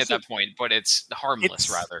not mundane at that point, but it's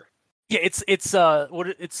harmless rather. Yeah, it's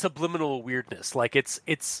subliminal weirdness. Like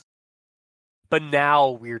it's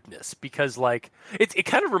banal weirdness because like it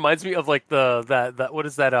kind of reminds me of like that what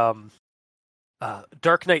is that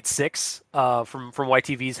Dark Knight 6 from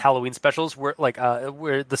YTV's Halloween specials where like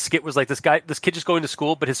where the skit was like this kid just going to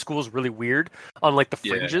school but his school's really weird on like the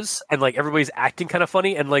fringes and like everybody's acting kind of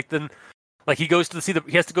funny and like then like he has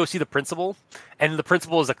to go see the principal and the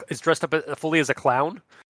principal is dressed up fully as a clown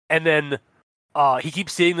and then he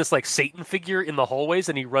keeps seeing this like Satan figure in the hallways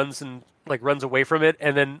and he runs away from it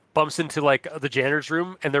and then bumps into like the janitor's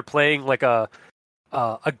room and they're playing like a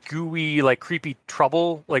gooey like creepy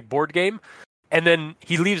Trouble like board game. And then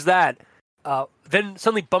he leaves that, then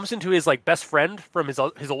suddenly bumps into his like best friend from his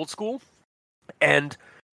old school, and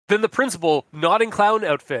then the principal, not in clown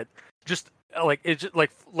outfit, just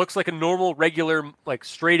looks like a normal, regular, like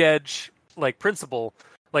straight edge like principal,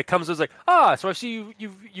 like comes and is like, so I see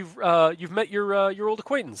you've met your old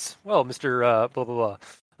acquaintance. Well, Mister blah blah blah.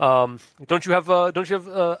 Don't you have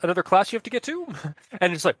another class you have to get to?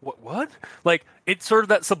 And it's like, what? Like, it's sort of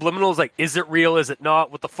that subliminal is like, is it real? Is it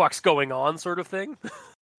not? What the fuck's going on? Sort of thing.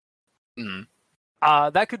 Mm.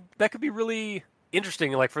 That could be really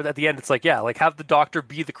interesting. Like at the end, it's like, yeah, like have the doctor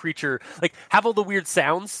be the creature, like have all the weird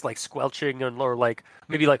sounds, like squelching or like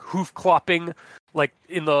maybe like hoof clopping, like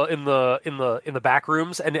in the back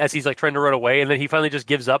rooms, and as he's like trying to run away, and then he finally just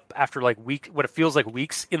gives up after like what it feels like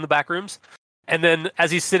weeks in the back rooms. And then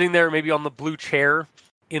as he's sitting there, maybe on the blue chair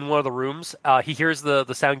in one of the rooms, he hears the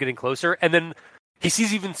sound getting closer. And then he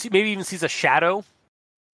maybe even sees a shadow.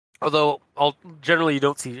 Although generally you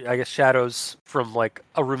don't see, I guess, shadows from like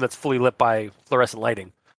a room that's fully lit by fluorescent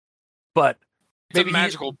lighting. But maybe a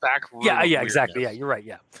magical back room. Yeah, exactly. Yeah, you're right.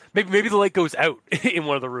 Yeah, maybe the light goes out in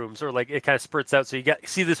one of the rooms, or like it kind of spurts out, so you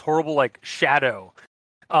see this horrible like shadow.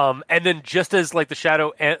 And then just as like the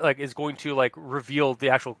shadow like is going to like reveal the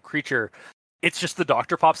actual creature, it's just the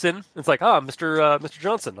doctor pops in. It's like, Mr.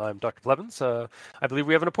 Johnson, I'm Dr. Plevens. I believe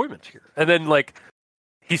we have an appointment here. And then like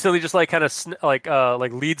he suddenly just like kind of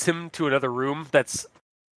like leads him to another room that's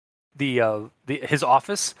his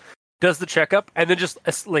office. Does the checkup and then just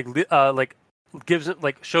gives him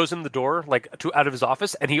like shows him the door like out of his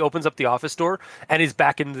office, and he opens up the office door and he's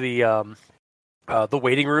back into the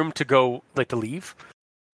waiting room to go like to leave,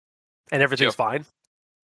 and everything's fine.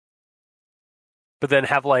 But then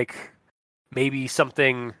have like maybe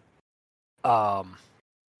something,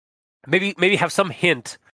 maybe have some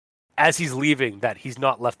hint as he's leaving that he's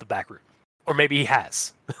not left the back room, or maybe he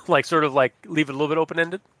has, like sort of like leave it a little bit open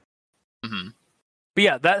ended. Mm-hmm. But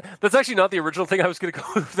yeah, that's actually not the original thing I was going to go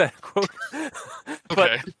with that quote.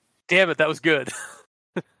 But damn it, that was good.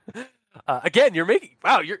 Again, you're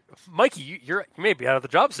Mikey. You may be out of the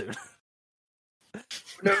job soon.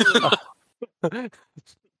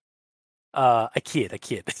 I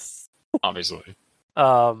kid. Obviously.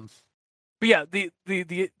 But yeah,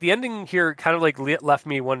 the ending here kind of like left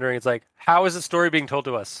me wondering. It's like, how is the story being told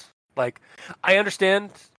to us? Like, I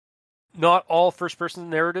understand not all first-person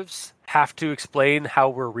narratives have to explain how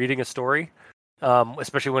we're reading a story,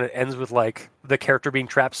 especially when it ends with like the character being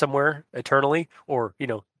trapped somewhere eternally, or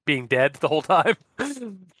being dead the whole time.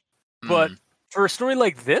 But for a story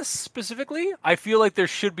like this specifically, I feel like there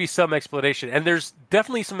should be some explanation, and there's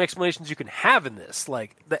definitely some explanations you can have in this.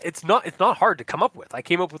 Like, it's not hard to come up with. I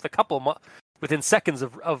came up with a couple within seconds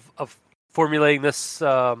of formulating this,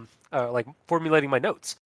 like formulating my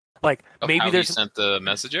notes. Like maybe there's sent the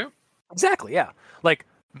message out. Exactly, yeah. Like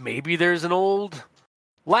maybe there's an old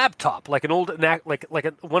laptop, like an old like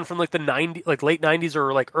one from like the late 90s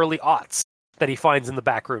or like early aughts that he finds in the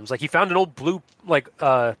back rooms. Like he found an old blue like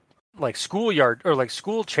schoolyard or like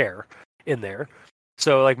school chair in there.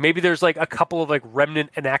 So like maybe there's like a couple of like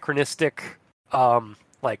remnant anachronistic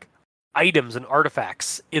like items and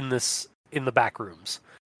artifacts in the back rooms.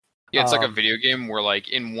 Yeah, it's like a video game where like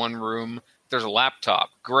in one room there's a laptop,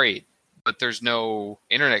 great, but there's no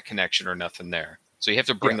internet connection or nothing there. So you have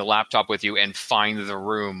to bring the laptop with you and find the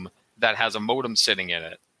room that has a modem sitting in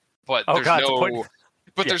it. but Oh, there's God, no,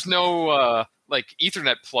 but yeah. there's no like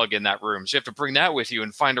Ethernet plug in that room. So you have to bring that with you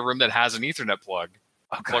and find a room that has an Ethernet plug.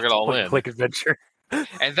 Oh, God, Plug it it's a all point in. and click adventure.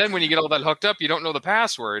 And then when you get all that hooked up, you don't know the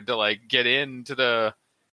password to like get into the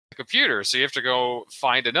computer. So you have to go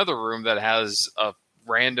find another room that has a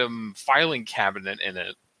random filing cabinet in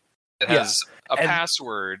it that has a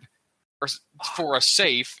password for a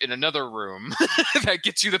safe in another room that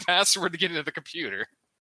gets you the password to get into the computer.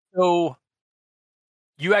 So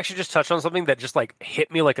you actually just touched on something that just like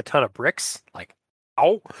hit me like a ton of bricks. Like,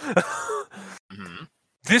 ow. Mm-hmm.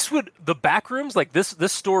 The backrooms, like this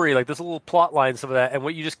story, like this little plot line, some of that, and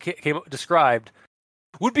what you just described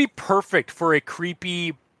would be perfect for a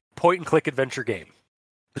creepy point and click adventure game.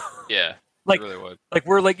 Yeah, like it really would. Like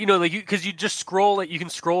we're like, like because you just scroll, like you can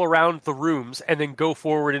scroll around the rooms and then go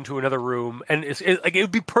forward into another room, and like it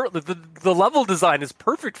would be the level design is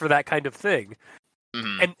perfect for that kind of thing.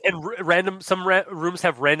 Mm-hmm. And some rooms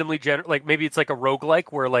have randomly like maybe it's like a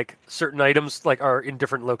roguelike where like certain items like are in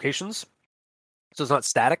different locations, so it's not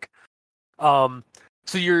static. So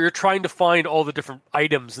you're trying to find all the different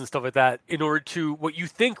items and stuff like that in order to what you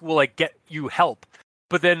think will like get you help.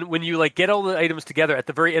 But then when you like get all the items together at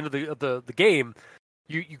the very end of the game,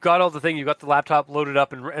 you got all the thing, you got the laptop loaded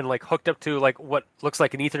up and like hooked up to like what looks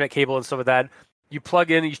like an Ethernet cable and stuff like that. You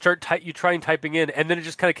plug in, you try and typing in, and then it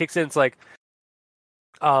just kind of kicks in. It's like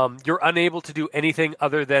you're unable to do anything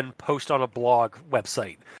other than post on a blog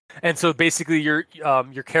website. And so basically your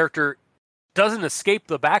character doesn't escape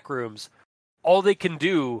the back rooms. All they can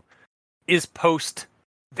do is post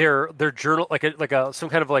their journal, like a some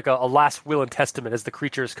kind of like a last will and testament as the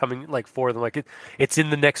creature is coming like for them. Like it's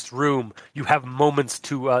in the next room. You have moments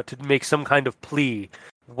to make some kind of plea.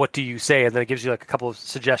 What do you say? And then it gives you like a couple of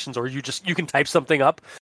suggestions, or you can type something up,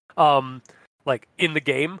 like in the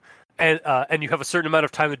game, and you have a certain amount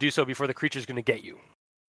of time to do so before the creature is going to get you.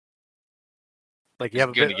 Like you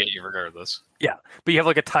have going to get you regardless. Yeah, but you have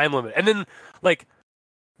like a time limit, and then like.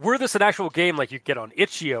 Were this an actual game, like you get on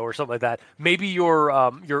itch.io or something like that, maybe your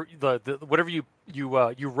the whatever you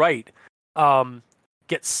write, you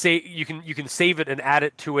can save it and add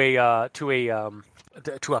it to a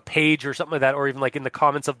page or something like that, or even like in the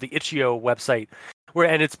comments of the itch.io website,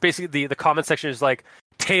 and it's basically the comment section is like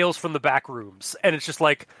tales from the back rooms, and it's just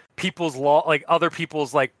like other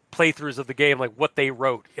people's like playthroughs of the game, like what they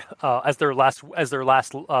wrote as their last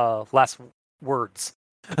words.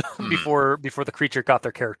 before the creature got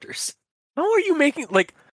their characters. How are you making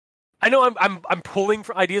like? I know I'm pulling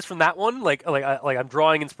for ideas from that one, like I'm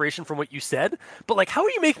drawing inspiration from what you said, but like, how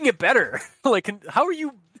are you making it better? Like, how are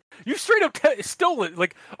you? You straight up stolen.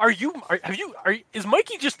 Like, is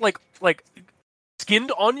Mikey just like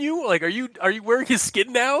skinned on you? Like, are you wearing his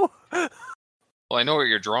skin now? Well, I know what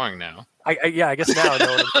you're drawing now. I guess now I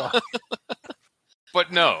know what I'm drawing.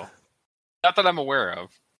 But no, not that I'm aware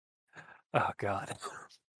of. Oh God.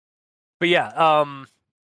 But yeah,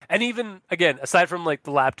 and even again, aside from like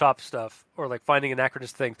the laptop stuff or like finding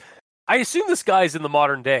anachronistic things, I assume this guy's in the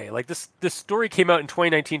modern day. Like this story came out in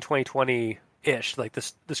 2019, 2020-ish, like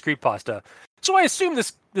this creepypasta. So I assume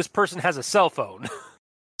this person has a cell phone.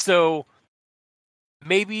 So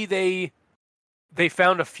maybe they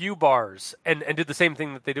found a few bars and did the same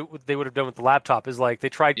thing that they would have done with the laptop, is like they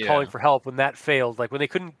tried calling for help. When that failed, like when they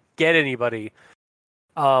couldn't get anybody,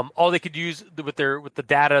 all they could use with the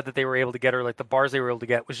data that they were able to get, or like the bars they were able to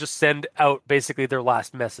get, was just send out basically their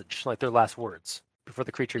last message, like their last words before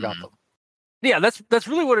the creature got them. Yeah, that's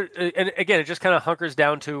really what it, and again, it just kind of hunkers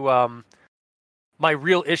down to my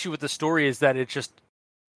real issue with the story is that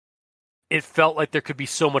it felt like there could be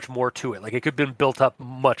so much more to it. Like it could have been built up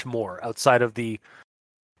much more outside of the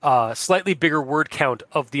slightly bigger word count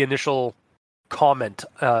of the initial comment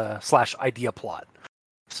 / idea plot.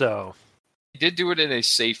 So He did do it in a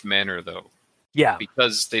safe manner, though. Yeah.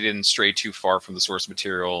 Because they didn't stray too far from the source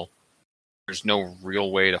material, there's no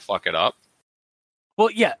real way to fuck it up.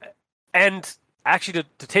 Well, yeah. And actually,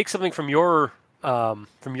 to take something from your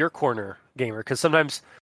corner, gamer, because sometimes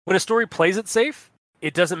when a story plays it safe,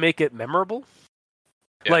 it doesn't make it memorable.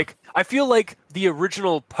 Yeah. Like, I feel like the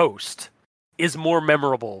original post is more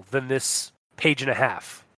memorable than this page and a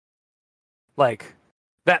half. Like,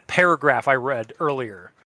 that paragraph I read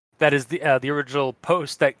earlier, that is the original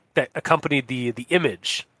post that accompanied the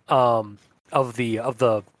image of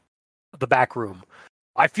the back room,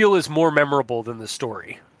 I feel is more memorable than the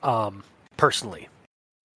story, personally.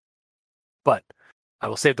 But I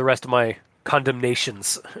will save the rest of my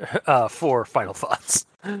condemnations for final thoughts,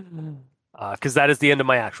 because that is the end of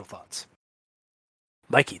my actual thoughts.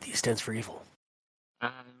 Mikey, D stands for evil.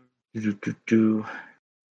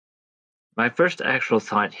 My first actual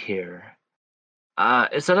thought here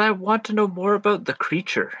is that I want to know more about the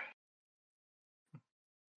creature.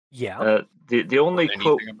 Yeah. The only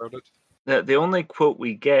quote about it? the only quote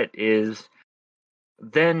we get is,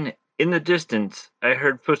 "Then in the distance I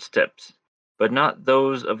heard footsteps, but not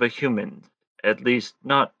those of a human, at least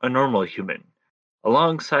not a normal human.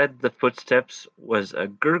 Alongside the footsteps was a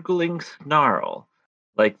gurgling snarl,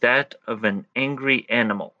 like that of an angry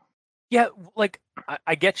animal." Yeah, like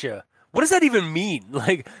I get you. What does that even mean?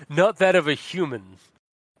 Like, not that of a human,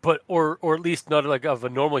 but or at least not like of a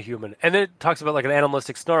normal human. And then it talks about like an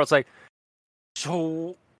animalistic snarl. It's like,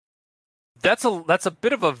 so that's a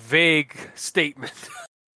bit of a vague statement.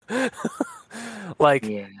 Like,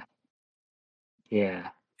 Yeah.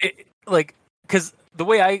 like because the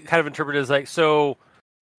way I kind of interpret it is like, so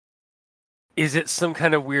is it some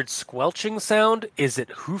kind of weird squelching sound? Is it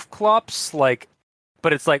hoof clops? Like,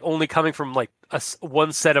 but it's like only coming from like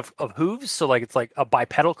one set of hooves. So like it's like a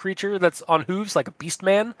bipedal creature that's on hooves, like a beast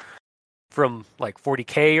man from like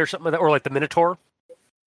 40K or something like that, or like the Minotaur.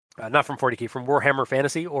 Not from 40K, from Warhammer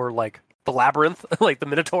Fantasy, or like the Labyrinth, like the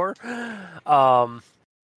Minotaur.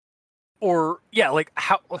 Or yeah, like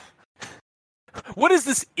how. What is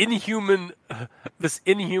this inhuman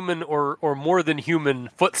or more than human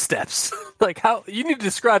footsteps? Like, how you need to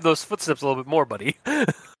describe those footsteps a little bit more, buddy.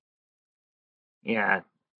 Yeah.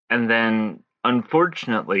 And then,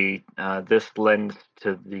 unfortunately, this lends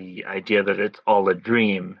to the idea that it's all a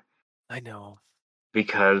dream I know.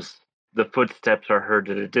 because the footsteps are heard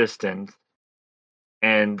at a distance,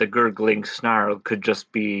 and the gurgling snarl could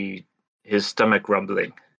just be his stomach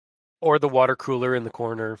rumbling. Or the water cooler in the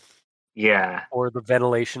corner, Yeah. or the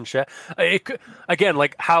ventilation shaft. It could, again,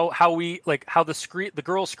 like how the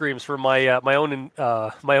girl screams from my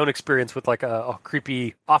own experience with like a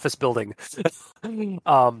creepy office building.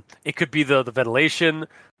 It could be the ventilation.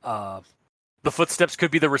 The footsteps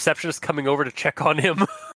could be the receptionist coming over to check on him.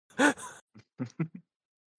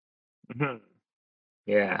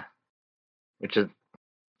 Yeah. Which is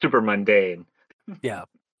super mundane. Yeah.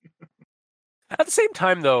 At the same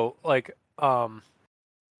time, though, like, and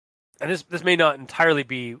this may not entirely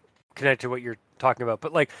be connected to what you're talking about,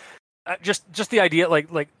 but like, just the idea,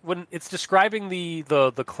 like when it's describing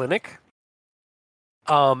the clinic,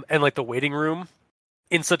 and like the waiting room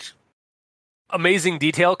in such amazing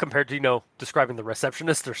detail compared to describing the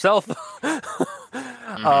receptionist herself.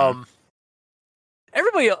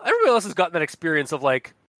 Everybody else has gotten that experience of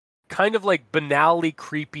like kind of like banally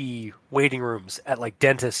creepy waiting rooms at like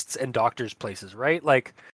dentists and doctors' places, right?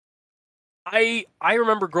 Like I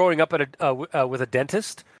remember growing up at with a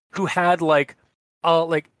dentist who had like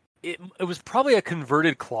it was probably a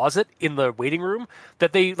converted closet in the waiting room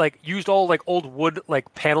that they like used all like old wood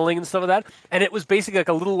like paneling and stuff like that, and it was basically like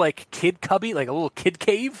a little like kid cubby, like a little kid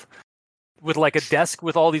cave with like a desk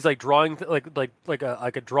with all these like drawing like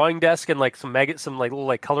a drawing desk and like some like little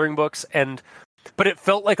like coloring books, and but it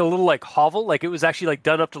felt like a little like hovel, like it was actually like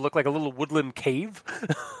done up to look like a little woodland cave.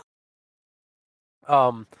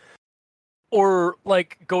 Or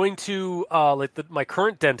like going to my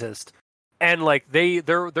current dentist, and like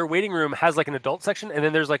their waiting room has like an adult section, and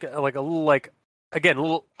then there's like a little like, again, a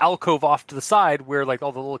little alcove off to the side where like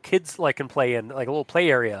all the little kids like can play in, like a little play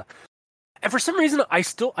area. And for some reason,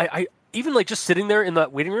 I even like just sitting there in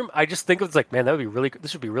that waiting room, I just think of it's like, man,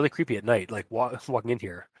 this would be really creepy at night, like walking in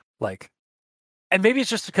here, like. And maybe it's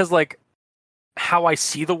just because like how I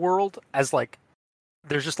see the world as like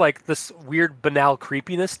there's just like this weird banal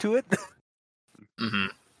creepiness to it. Mm-hmm.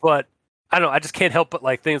 But I don't know, I just can't help but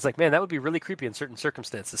like things like, man, that would be really creepy in certain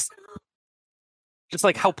circumstances. Just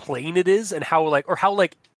like how plain it is, and how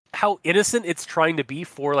innocent it's trying to be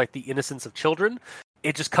for like the innocence of children.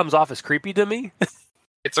 It just comes off as creepy to me.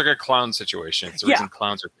 It's like a clown situation. It's the reason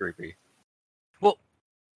clowns are creepy. Well,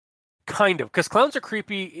 kind of, because clowns are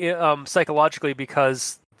creepy psychologically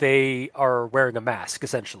because they are wearing a mask,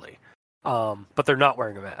 essentially. But they're not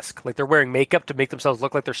wearing a mask. Like, they're wearing makeup to make themselves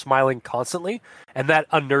look like they're smiling constantly, and that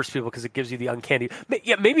unnerves people because it gives you the uncanny.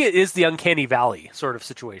 Yeah, maybe it is the uncanny valley sort of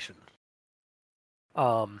situation.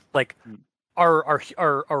 Like our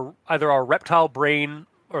either our reptile brain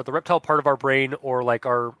or the reptile part of our brain, or like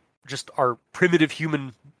our primitive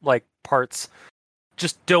human like parts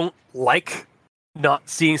just don't like not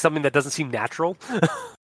seeing something that doesn't seem natural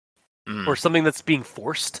or something that's being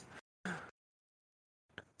forced. But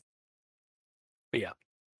yeah,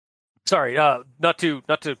 sorry, not to.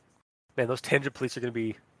 Man, those tangent police are going to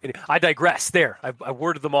be. I digress. There, I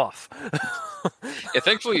worded them off. Yeah,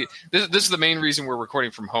 thankfully, this is the main reason we're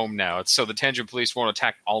recording from home now. It's so the tangent police won't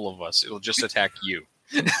attack all of us. It'll just attack you.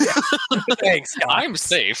 Thanks, guys. I'm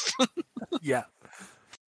safe. Yeah,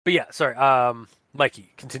 but yeah, sorry.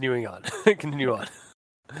 Mikey, continuing on. Continue on.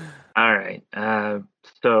 All right.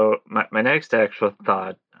 So my next actual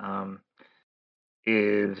thought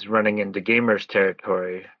is running into gamers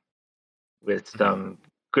territory with some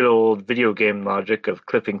good old video game logic of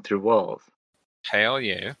clipping through walls. Hell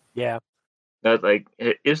yeah. Yeah. That, like,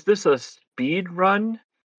 is this a speed run?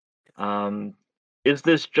 Is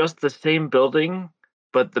this just the same building,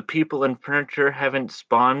 but the people and furniture haven't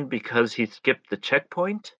spawned because he skipped the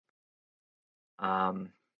checkpoint?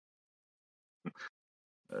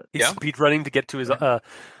 He's Yeah. speed running to get to his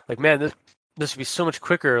like, man, this would be so much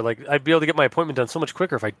quicker. Like, I'd be able to get my appointment done so much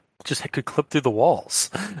quicker if I just could clip through the walls.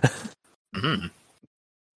 Mm-hmm.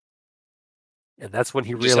 And that's when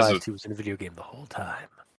he Just has realized a- he was in a video game the whole time.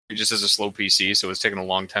 He just has a slow PC, so it's taking a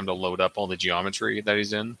long time to load up all the geometry that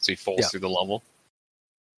he's in. So he falls Yeah. through the level,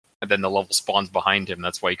 and then the level spawns behind him.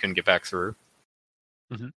 That's why he couldn't get back through.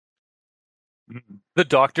 The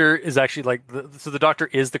doctor is actually like so the doctor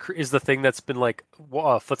is the thing that's been like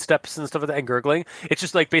footsteps and stuff like that and gurgling. It's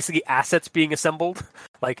just like basically assets being assembled.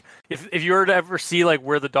 Like if you were to ever see like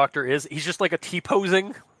where the doctor is, he's just like a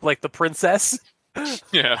T-posing like the princess.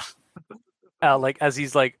 Yeah. Like as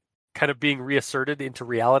he's like kind of being reasserted into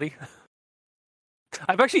reality.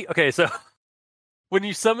 I've actually so when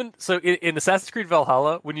you summon in Assassin's Creed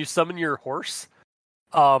Valhalla, when you summon your horse,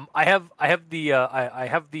 I have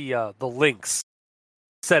the Lynx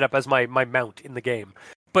set up as my mount in the game.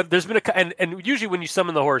 But there's been and usually when you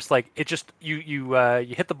summon the horse, like it just you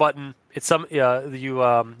hit the button, it's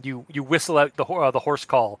you whistle out the horse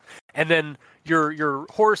call, and then your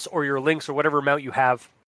horse or your Lynx or whatever mount you have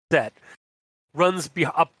set runs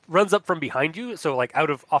up from behind you, so like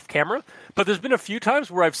off camera. But there's been a few times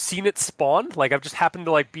where I've seen it spawn, like I've just happened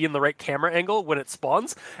to like be in the right camera angle when it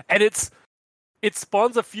spawns, and it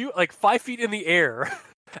spawns a few like 5 feet in the air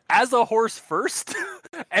as a horse first,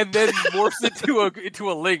 and then morphs into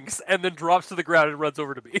a Lynx, and then drops to the ground and runs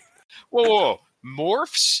over to me. Whoa.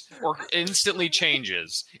 Morphs or instantly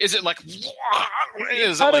changes? Is it like? Is it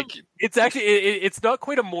Kind of- like? It's actually it's not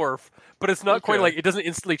quite a morph, but it's not quite Okay. like it doesn't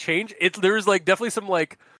instantly change. There's like definitely some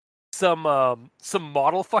model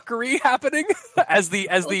fuckery happening as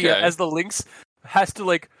the Lynx has to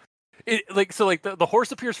like it like so like the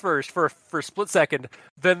horse appears first for a split second,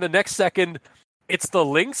 then the next second it's the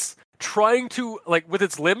Lynx trying to like with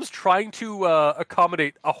its limbs trying to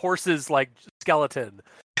accommodate a horse's like skeleton,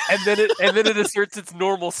 and then it asserts its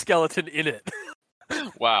normal skeleton in it.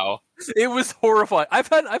 Wow. It was horrifying. I've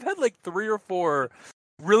had like 3 or 4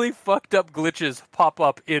 really fucked up glitches pop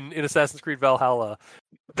up in Assassin's Creed Valhalla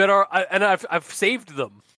that are and I've saved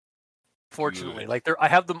them. Fortunately, Good. like I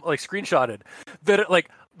have them like screenshotted. That like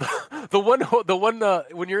the one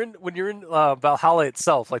when you're in Valhalla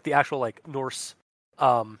itself, like the actual like Norse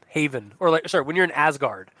haven, or like sorry, when you're in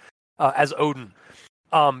Asgard as Odin,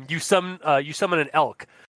 you summon an elk.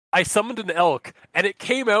 I summoned an elk, and it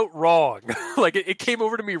came out wrong. Like it came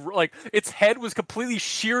over to me like its head was completely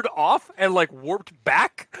sheared off and like warped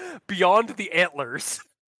back beyond the antlers,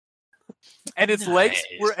 and its legs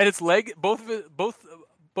were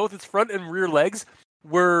both its front and rear legs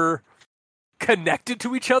were connected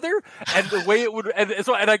to each other, and the way it would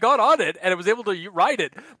and I got on it and I was able to ride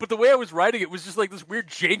it, but the way I was riding it was just like this weird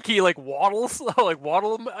janky like waddle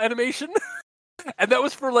animation. And that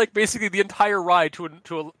was for like basically the entire ride to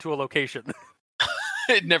a location.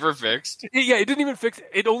 It never fixed. Yeah, it didn't even fix it.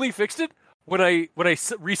 It only fixed it when I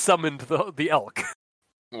resummoned the elk.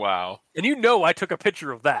 Wow. And I took a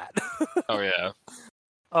picture of that. Oh yeah.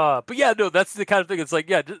 But yeah, no, that's the kind of thing. It's like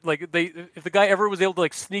like if the guy ever was able to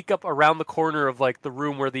like sneak up around the corner of like the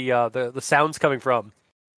room where the sound's coming from,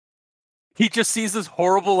 he just sees this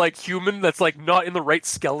horrible like human that's like not in the right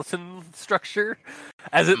skeleton structure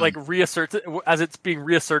as it like reasserts it as it's being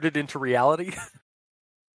reasserted into reality.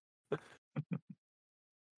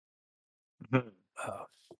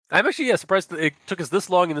 I'm actually surprised that it took us this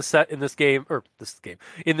long in this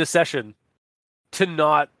session to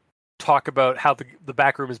not talk about how the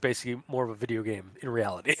back room is basically more of a video game in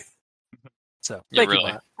reality. So Yeah,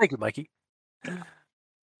 thank you, Mikey.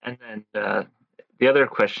 And then the other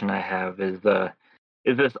question I have is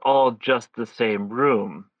this all just the same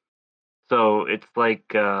room? So it's like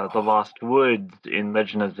the Lost Woods in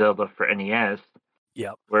Legend of Zelda for NES.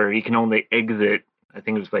 Yep. Where you can only exit, I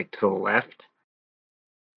think it was like to the left.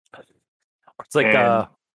 It's like a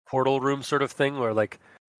portal room sort of thing where like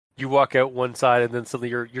you walk out one side and then suddenly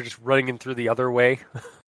you're just running in through the other way.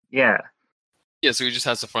 Yeah. Yeah, so he just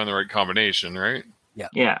has to find the right combination, right?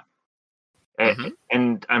 Yeah. Mhm.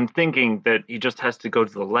 And I'm thinking that he just has to go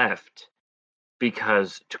to the left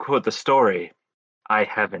because, to quote the story, I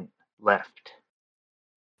haven't left.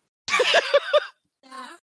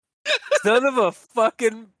 Son of a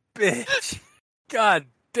fucking bitch. God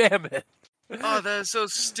damn it. Oh, that is so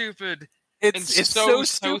stupid. It's so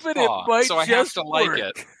stupid it might so I just have to like work.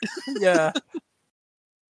 it. Yeah.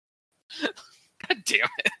 God damn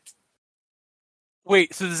it.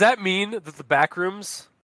 Wait, so does that mean that the back rooms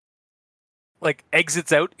like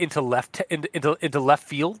exits out into into left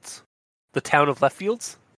fields? The town of Left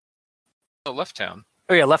Fields? Oh, Left Town.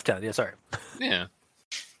 Oh yeah, Left Town. Yeah, sorry. Yeah.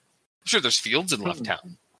 I'm sure there's fields in Left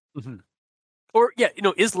Town. Mm-hmm. Or yeah,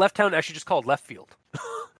 is Left Town actually just called Left Field?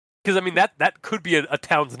 Because I mean that could be a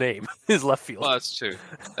town's name is Left Field. Well, that's true.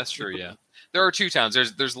 That's true. Yeah, there are two towns.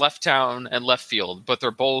 There's Left Town and Left Field, but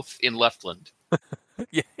they're both in Leftland.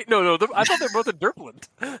 Yeah, no. I thought they were both in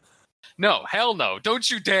Derpland. No, hell no! Don't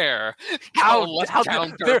you dare! Left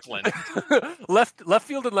Town Derpland. Left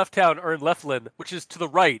Field and Left Town are in Leftland, which is to the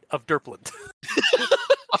right of Derpland.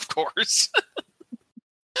 Of course,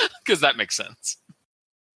 because that makes sense.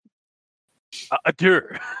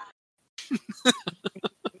 Adur.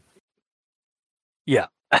 Yeah.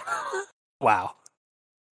 Wow.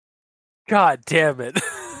 God damn it.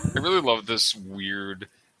 I really love this weird,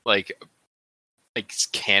 like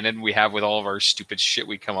canon we have with all of our stupid shit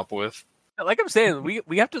we come up with. Like I'm saying,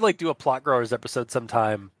 we have to like do a Plot Growers episode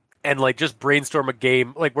sometime and like just brainstorm a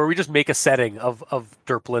game like where we just make a setting of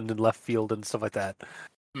Derpland and Left Field and stuff like that.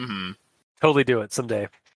 Mm-hmm. Totally do it someday.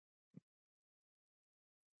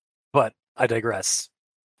 But I digress.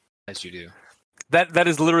 As you do. That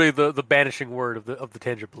is literally the banishing word of the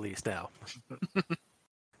Tangent Police now.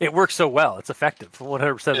 It works so well; it's effective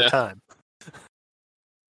 100% of the time.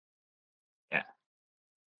 Yeah,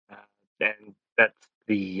 and that's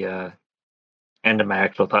the end of my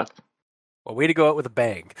actual thoughts. Well, way to go out with a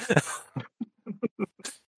bang!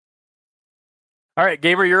 All right,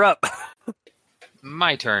 Gamer, you're up.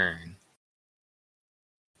 My turn.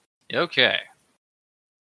 Okay.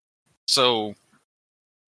 So,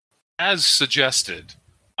 as suggested,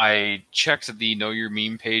 I checked the Know Your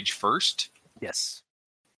Meme page first. Yes.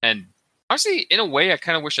 And honestly, in a way, I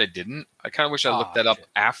kind of wish I didn't. I kind of wish I looked that up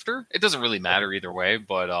after. It doesn't really matter either way,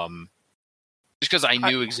 but just because I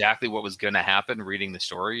knew exactly what was going to happen reading the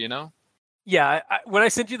story, Yeah, when I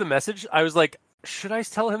sent you the message, I was like, should I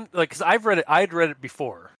tell him? Like, because I've read it. I had read it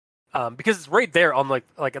before. Because it's right there on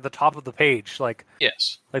like at the top of the page. Like,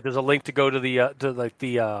 yes, like there's a link to go to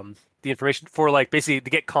the information for like basically to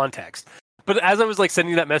get context. But as I was like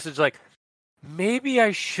sending that message, like maybe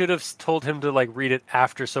I should have told him to like read it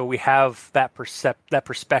after, so we have that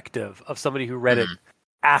perspective of somebody who read it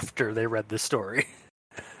after they read the story.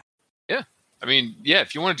 Yeah, I mean, yeah,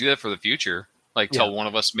 if you want to do that for the future, like tell one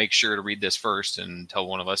of us make sure to read this first, and tell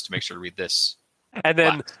one of us to make sure to read this. And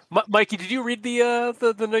then, Mikey, did you read the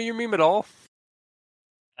Know Your Meme at all?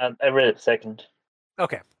 I read it second.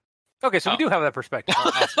 Okay, so we do have that perspective.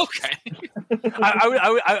 Okay.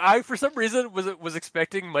 I for some reason was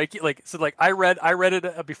expecting Mikey I read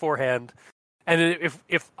it beforehand, and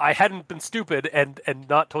if I hadn't been stupid and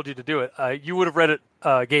not told you to do it, you would have read it,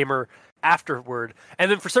 Gamer, afterward.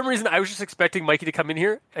 And then for some reason I was just expecting Mikey to come in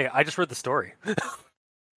here. Hey, I just read the story.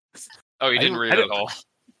 Oh, you didn't read it at all.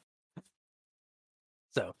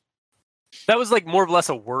 So that was like more or less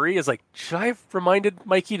a worry. Is like, should I have reminded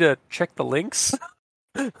Mikey to check the links?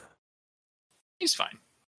 He's fine.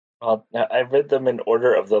 Well, I read them in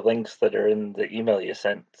order of the links that are in the email you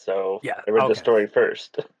sent, so yeah, I read the story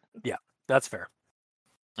first. Yeah, that's fair.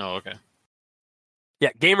 Oh, okay. Yeah,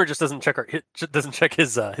 Gamer just doesn't check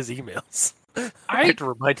his emails. I had to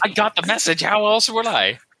remind him. I got the message. How else would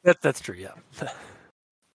I? That's true. Yeah.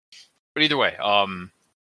 But either way, I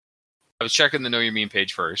was checking the Know Your Meme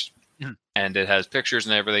page first, and it has pictures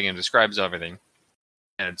and everything, and describes everything.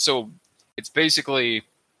 And so it's basically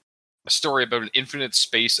a story about an infinite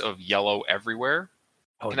space of yellow everywhere.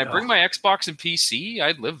 Can I bring my Xbox and PC?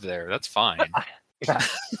 I'd live there. That's fine. Yeah,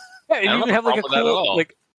 and you even have like a cool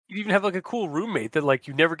you even have like a cool roommate that like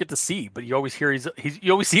you never get to see, but you always hear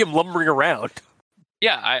you always see him lumbering around.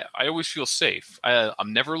 Yeah, I always feel safe.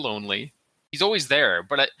 I'm never lonely. He's always there,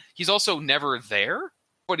 but he's also never there.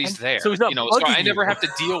 But he's there, so he's not so I never have to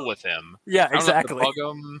deal with him. Yeah, I don't exactly. have to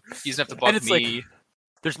bug him. He doesn't have to bug me. Like,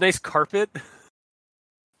 there's nice carpet.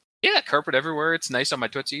 Yeah, carpet everywhere. It's nice on my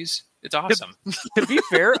tootsies. It's awesome. To be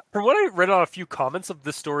fair, from what I read on a few comments of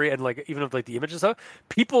this story and like even of like the images stuff,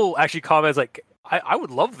 people actually comment like, I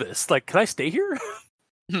would love this. Like, can I stay here?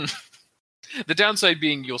 The downside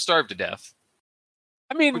being you'll starve to death.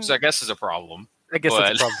 I mean, which I guess is a problem. I guess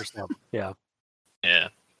that's a problem for some. Yeah. Yeah.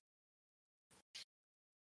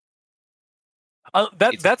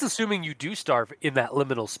 That's assuming you do starve in that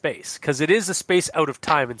liminal space, because it is a space out of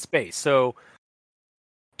time and space. So,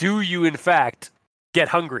 do you in fact get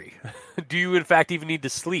hungry? Do you in fact even need to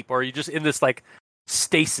sleep, or are you just in this like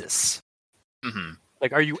stasis? Mm-hmm.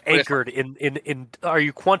 Like, are you anchored in are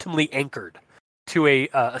you quantumly anchored to a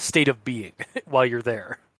state of being while you're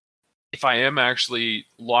there? If I am actually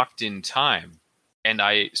locked in time and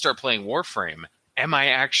I start playing Warframe, am I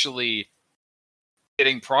actually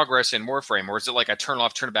getting progress in Warframe, or is it like I turn it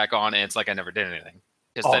off, turn it back on, and it's like I never did anything?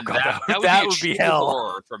 Because Oh then god, that that would would be true hell.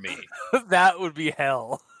 horror for me. That would be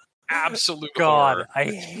hell. Absolute God, horror. I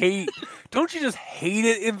hate. Don't you just hate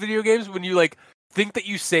it in video games when you like think that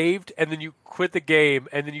you saved and then you quit the game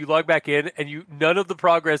and then you log back in and none of the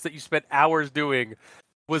progress that you spent hours doing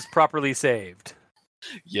was properly saved?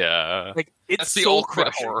 Yeah. Like, it's That's the soul ultimate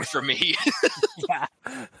crushing. horror for me. Yeah.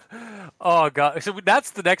 Oh god. So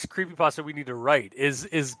that's the next creepypasta we need to write. Is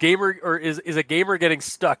a gamer getting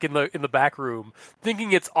stuck in the back room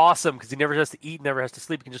thinking it's awesome because he never has to eat, never has to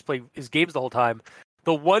sleep, he can just play his games the whole time.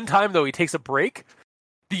 The one time though he takes a break,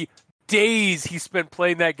 the days he spent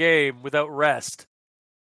playing that game without rest,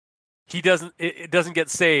 it doesn't get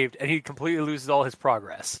saved and he completely loses all his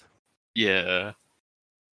progress. Yeah.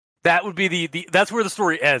 That would be the that's where the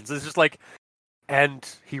story ends. It's just like, and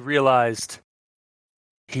he realized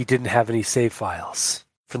he didn't have any save files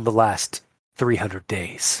from the last 300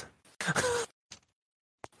 days.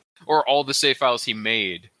 Or all the save files he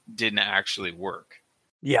made didn't actually work.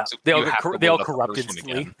 Yeah, So they you have to all load up the corrupt first one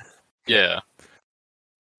instantly. again. Yeah.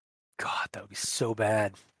 God, that would be so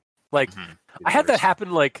bad. Like, Mhm. I had that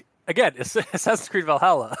happen, like, again, Assassin's Creed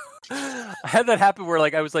Valhalla. I had that happen where,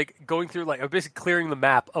 like, I was, like, going through, like, I was basically clearing the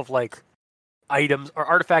map of, like, items or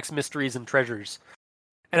artifacts, mysteries, and treasures.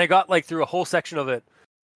 And I got, like, through a whole section of it.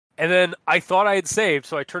 And then I thought I had saved,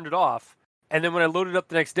 so I turned it off. And then when I loaded up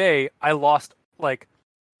the next day, I lost, like,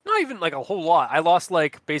 not even, like, a whole lot. I lost,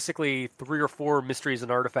 like, basically 3 or 4 mysteries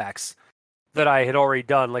and artifacts that I had already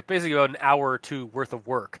done, like, basically about an hour or two worth of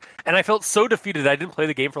work. And I felt so defeated that I didn't play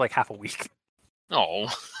the game for, like, half a week. Oh.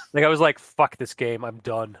 Like, I was like, fuck this game, I'm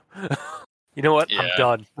done. You know what? Yeah. I'm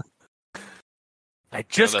done. I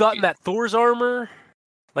just gotten that Thor's armor.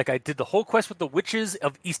 Like, I did the whole quest with the witches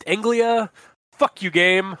of East Anglia. Fuck you,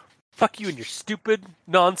 game. Fuck you and your stupid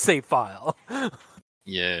non-save file.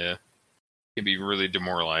 Yeah. It can be really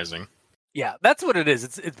demoralizing. Yeah, that's what it is.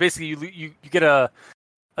 It's basically you get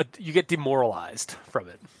you get demoralized from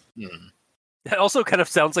it. Hmm. That also kind of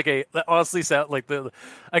sounds like that honestly sound like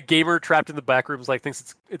a gamer trapped in the back rooms like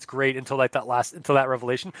thinks it's great until that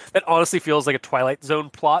revelation. That honestly feels like a Twilight Zone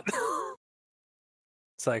plot.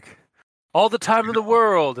 It's like all the time in the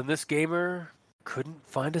world, and this gamer couldn't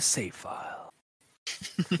find a save file.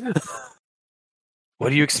 What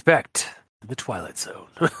do you expect in the Twilight Zone?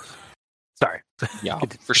 Sorry. Yeah,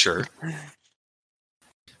 for sure. But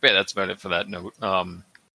yeah, that's about it for that note. Then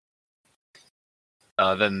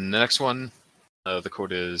the next one, the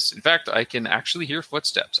quote is, "In fact, I can actually hear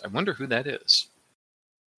footsteps. I wonder who that is."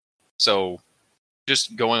 So,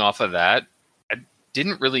 just going off of that, I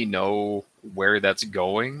didn't really know where that's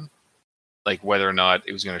going, like whether or not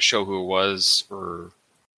it was going to show who it was or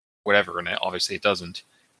whatever, and obviously it doesn't.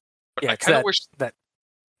 But Yeah, I kind of wish that.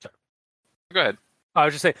 Sorry. Go ahead. I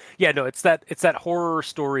was just saying, yeah, no, it's that horror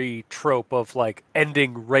story trope of like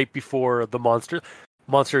ending right before the monster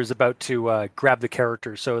is about to grab the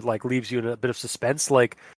character, so it like leaves you in a bit of suspense.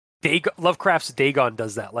 Like Lovecraft's Dagon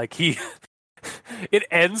does that. Like it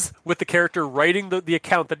ends with the character writing the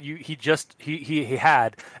account that he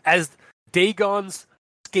had as Dagon's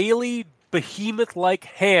scaly behemoth-like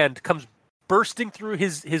hand comes bursting through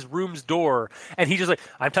his room's door, and he just like,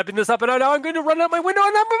 I'm typing this up, and now I'm going to run out my window,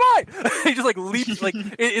 and I'm bye. He just like leaps. Like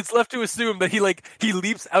it's left to assume that he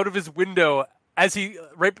leaps out of his window as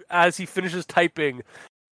he finishes typing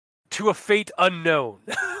to a fate unknown.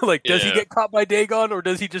 Like, does he get caught by Dagon, or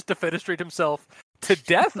does he just defenestrate himself to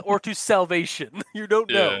death or to salvation? You don't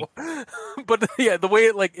know. But yeah, the way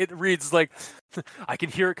it reads is like, I can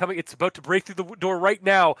hear it coming. It's about to break through the door right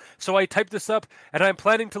now. So I type this up, and I'm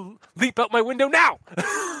planning to leap out my window now.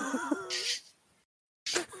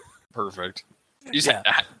 Perfect.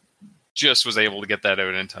 Just was able to get that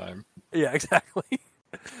out in time. Yeah, exactly.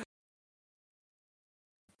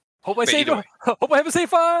 Hope I have a save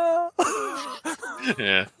file.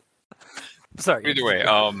 Yeah. Sorry. Either way,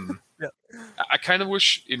 Yeah. I kind of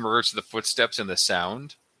wish, in regards to the footsteps and the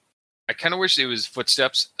sound, I kind of wish it was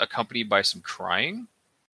footsteps accompanied by some crying,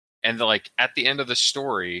 and like at the end of the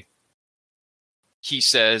story, he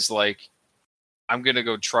says like, "I'm gonna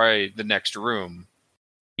go try the next room,"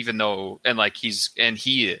 even though, and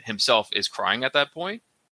he himself is crying at that point,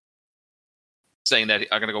 saying that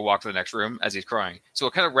I'm gonna go walk to the next room as he's crying. So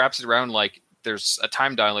it kind of wraps it around like there's a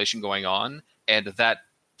time dilation going on, and that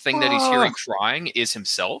thing that he's hearing crying is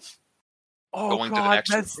himself going to the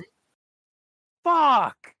next room.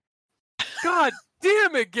 Fuck! God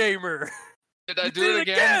damn it, gamer! Did I do it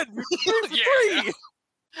again? Yeah.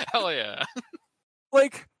 Hell yeah!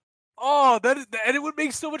 Like, and it would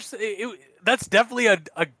make so much sense. That's definitely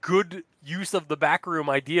a good use of the backroom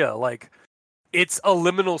idea. Like, it's a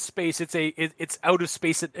liminal space. It's out of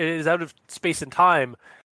space. It is out of space and time.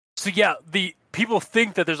 So yeah, the people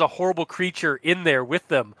think that there's a horrible creature in there with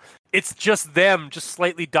them. It's just them, just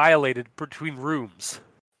slightly dilated between rooms.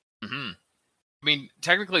 Mm-hmm. I mean,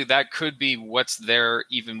 technically, that could be what's there,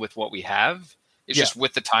 even with what we have. It's just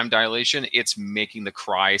with the time dilation, it's making the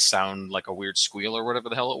cry sound like a weird squeal or whatever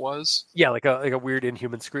the hell it was. Yeah, like a weird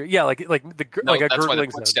inhuman squeal. Yeah, like a that's gurgling why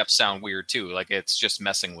the footsteps sound weird too. Like it's just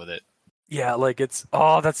messing with it. Yeah, like it's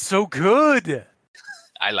that's so good.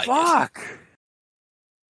 I like it. Fuck.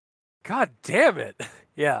 God damn it.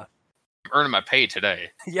 Yeah. I'm earning my pay today.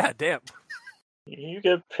 Yeah, damn. You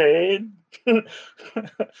get paid?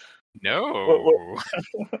 No.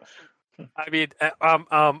 I mean,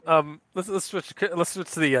 let's switch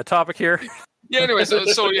to the topic here. Yeah. Anyway,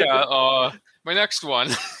 so yeah, my next one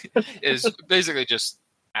is basically just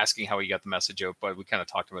asking how he got the message out, but we kind of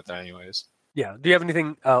talked about that anyways. Yeah. Do you have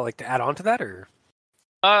anything like to add on to that, or?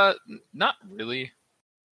 Not really.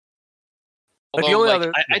 Like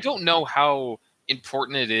Although, I don't know how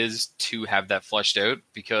important it is to have that fleshed out,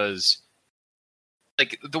 because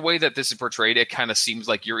like the way that this is portrayed, it kind of seems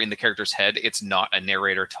like you're in the character's head. It's not a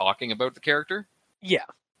narrator talking about the character. Yeah.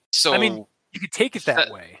 So I mean, you could take it that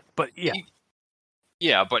way, but yeah.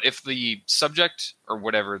 Yeah, but if the subject or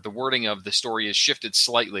whatever, the wording of the story is shifted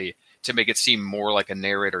slightly to make it seem more like a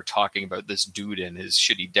narrator talking about this dude and his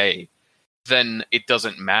shitty day, then it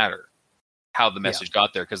doesn't matter how the message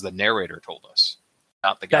got there, because the narrator told us,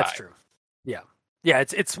 not the guy. That's true. Yeah. Yeah,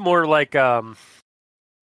 it's more like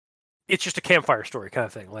it's just a campfire story kind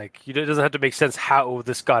of thing. Like, it doesn't have to make sense how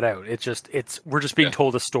this got out. We're just being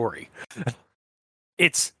told a story.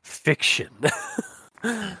 It's fiction.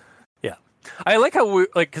 Yeah. I like how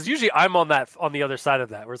because usually I'm on the other side of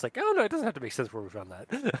that, where it's like, oh no, it doesn't have to make sense where we found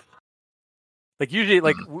that. Like usually,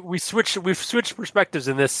 like we've switched perspectives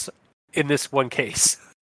in this one case.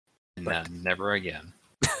 Nah, never again.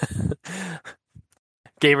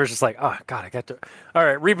 Gamer's just like, oh god, I got to. All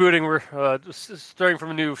right, rebooting. We're just starting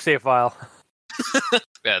from a new save file. Yeah,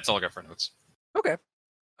 that's all I got for notes. Okay.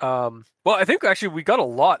 Well, I think actually we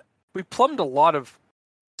plumbed a lot of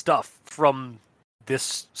stuff from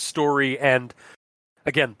this story, and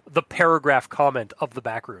again, the paragraph comment of the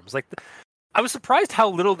backrooms. Like, I was surprised how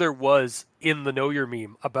little there was in the Know Your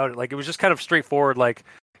meme about it. Like, it was just kind of straightforward. Like,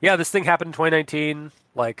 yeah, this thing happened in 2019.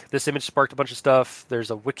 Like, this image sparked a bunch of stuff.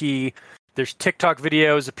 There's a wiki. There's TikTok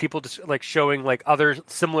videos of people just like showing like other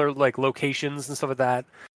similar like locations and stuff like that.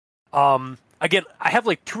 Again, I have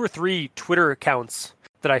like 2 or 3 Twitter accounts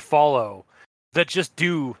that I follow that just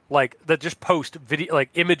post video like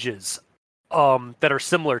images that are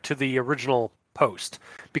similar to the original post,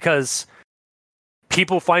 because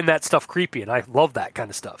people find that stuff creepy, and I love that kind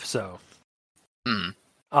of stuff. So,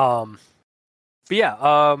 but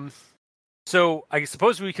yeah, so I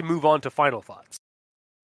suppose we can move on to final thoughts.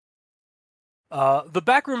 The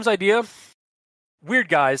backrooms idea, weird,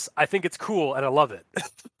 guys. I think it's cool, and I love it.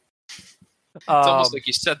 It's almost like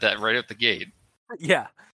you said that right out the gate. Yeah.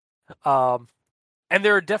 And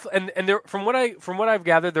there are definitely, and there, from what I've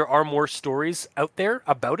gathered, there are more stories out there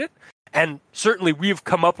about it, and certainly we've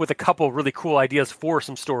come up with a couple really cool ideas for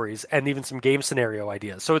some stories, and even some game scenario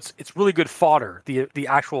ideas. So it's really good fodder, the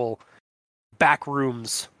actual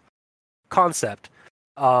backrooms concept.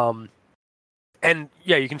 And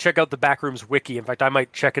yeah, you can check out the Backrooms wiki. In fact, I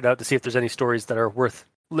might check it out to see if there's any stories that are worth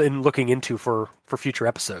looking into for future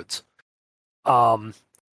episodes.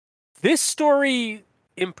 This story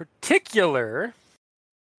in particular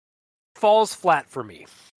falls flat for me,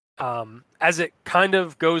 as it kind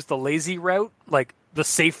of goes the lazy route, like the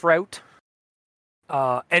safe route,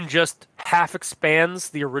 and just half expands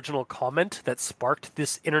the original comment that sparked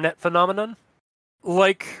this internet phenomenon.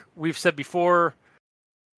 Like we've said before,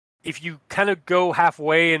 if you kind of go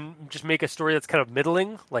halfway and just make a story that's kind of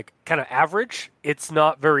middling, like kind of average, it's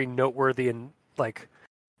not very noteworthy and like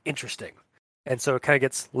interesting. And so it kind of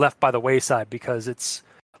gets left by the wayside, because it's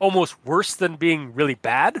almost worse than being really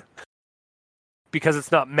bad, because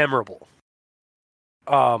it's not memorable.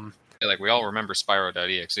 Yeah, like we all remember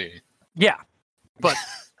Spyro.exe. Yeah, but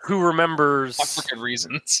who remembers? For good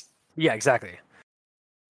reasons. Yeah, exactly.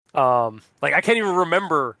 Like I can't even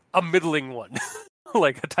remember a middling one.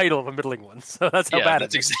 Like a title of a middling one. So that's how bad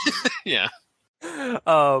it is. Yeah.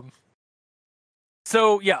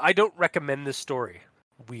 So yeah, I don't recommend this story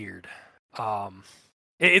weird.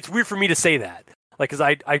 It's weird for me to say that, like, because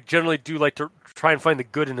I generally do like to try and find the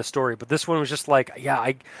good in a story, but this one was just like,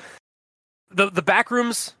 yeah, the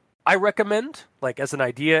Backrooms I recommend, like, as an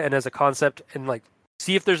idea and as a concept, and like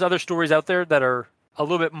see if there's other stories out there that are a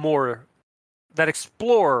little bit more, that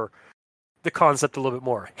explore the concept a little bit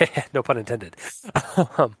more. No pun intended.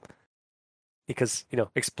 Because,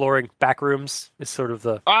 exploring Backrooms is sort of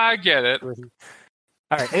the... I get it. All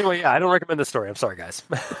right. Anyway, yeah, I don't recommend this story. I'm sorry, guys.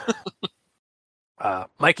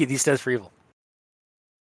 Mikey, These Stands for Evil.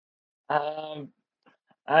 I'm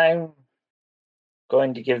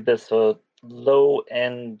going to give this a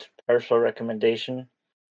low-end partial recommendation.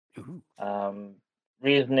 Ooh.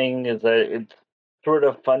 Reasoning is that it's sort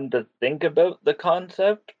of fun to think about the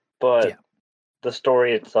concept, but the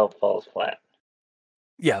story itself falls flat.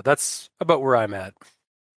 Yeah, that's about where I'm at.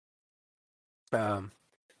 All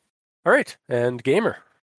right, and Gamer.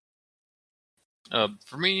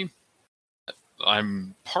 For me,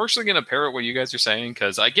 I'm partially going to parrot what you guys are saying,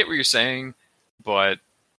 because I get what you're saying, but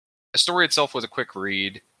the story itself was a quick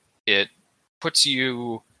read. It puts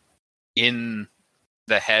you in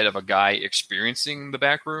the head of a guy experiencing the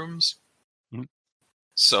Backrooms. Mm-hmm.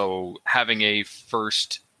 So having a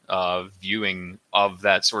first viewing of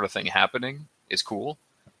that sort of thing happening is cool.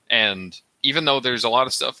 And even though there's a lot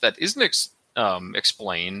of stuff that isn't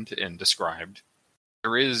explained and described,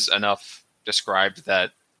 there is enough described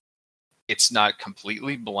that it's not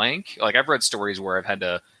completely blank. Like, I've read stories where I've had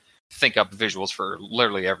to think up visuals for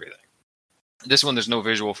literally everything. This one, there's no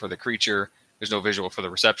visual for the creature. There's no visual for the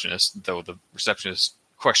receptionist, though the receptionist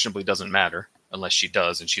questionably doesn't matter unless she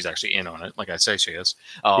does and she's actually in on it, like I say she is.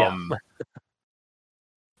 Yeah.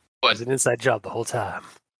 But it's an inside job the whole time.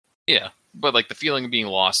 Yeah, but like the feeling of being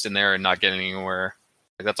lost in there and not getting anywhere,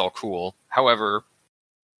 like, that's all cool. However,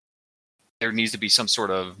 there needs to be some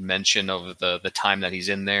sort of mention of the time that he's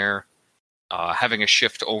in there. Having a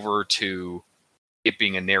shift over to it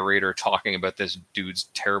being a narrator talking about this dude's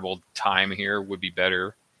terrible time here would be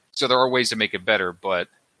better. So there are ways to make it better, but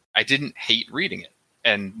I didn't hate reading it.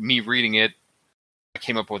 And me reading it, I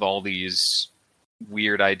came up with all these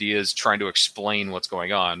weird ideas trying to explain what's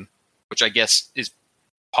going on, which I guess is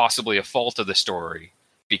possibly a fault of the story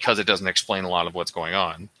because it doesn't explain a lot of what's going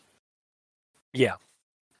on. Yeah.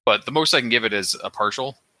 But the most I can give it is a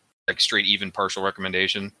partial, like straight even partial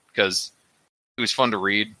recommendation, because it was fun to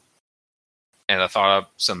read. And I thought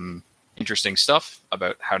up some interesting stuff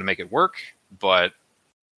about how to make it work, but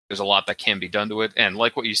there's a lot that can be done to it. And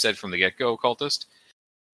like what you said from the get-go, Cultist,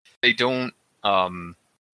 they don't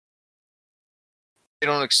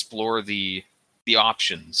explore the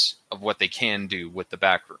options of what they can do with the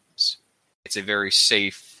Backrooms. It's a very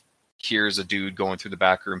safe, here's a dude going through the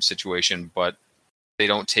backroom situation, but they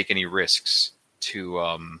don't take any risks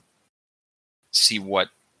to see what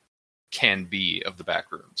can be of the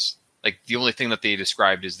Backrooms. Like, the only thing that they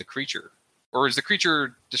described is the creature. Or is the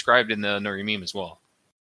creature described in the Know Your Meme as well?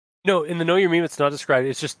 No, in the Know Your Meme, it's not described.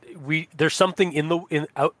 It's just there's something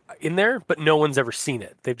in there, but no one's ever seen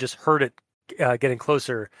it. They've just heard it getting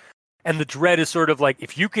closer, and the dread is sort of like,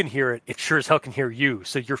 if you can hear it, it sure as hell can hear you.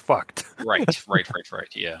 So you're fucked. Right.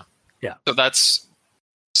 Yeah. Yeah. So that's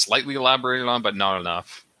slightly elaborated on, but not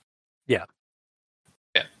enough. Yeah.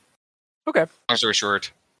 Yeah. Okay. Long story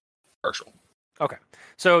short, partial. Okay.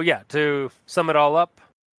 So yeah, to sum it all up,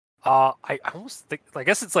 I almost think, I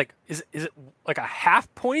guess it's like, is it like a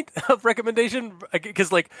half point of recommendation?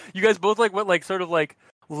 Because like you guys both like went like sort of like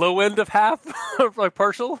low end of half or like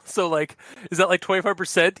partial. So like, is that like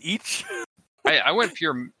 25% each? I went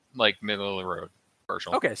pure like middle of the road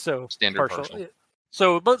partial. Okay, so standard partial.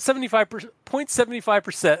 So about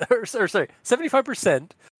 75%, or sorry,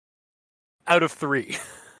 75% out of 3.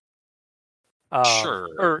 Sure.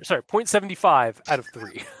 Or sorry, 0.75 out of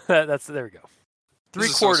 3. That's there we go.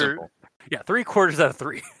 3/4. Yeah, 3/4 out of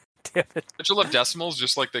 3. Damn it. But you'll have decimals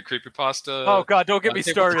just like the creepypasta. Oh god, don't get me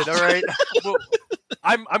started. All right. Well,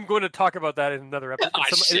 I'm going to talk about that in another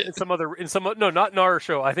episode. Not in our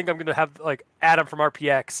show. I think I'm going to have like Adam from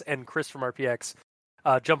RPX and Chris from RPX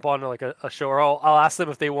jump on like a show, or I'll ask them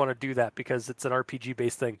if they want to do that because it's an RPG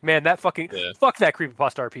based thing. Man, that fuck that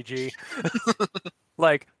creepypasta RPG.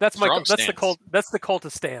 Like that's the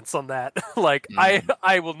cultist stance on that. Like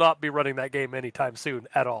I will not be running that game anytime soon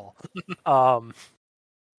at all.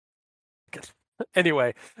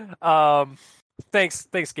 Anyway, thanks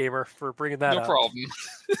Gamer for bringing that up. No problem.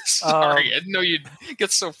 Sorry, I didn't know you'd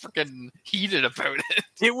get so freaking heated about it.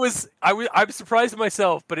 I'm surprised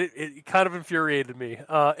myself, but it kind of infuriated me.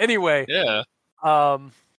 Anyway, yeah.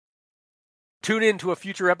 Tune in to a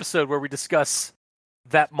future episode where we discuss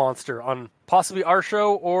that monster on possibly our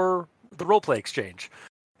show or the Roleplay Exchange.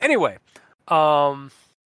 Anyway,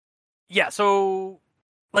 yeah, so,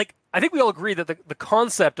 like, I think we all agree that the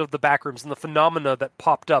concept of the backrooms and the phenomena that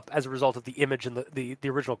popped up as a result of the image and the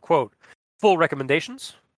original quote, full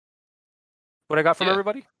recommendations. What I got from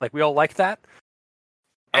everybody? Like, we all like that.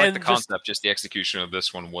 I like the concept, just the execution of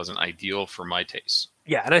this one wasn't ideal for my taste.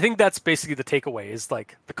 Yeah, and I think that's basically the takeaway, is,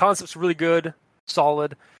 like, the concept's really good,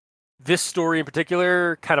 solid. This story in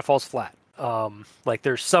particular kind of falls flat. Like,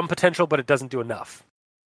 there's some potential, but it doesn't do enough.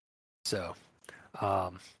 So,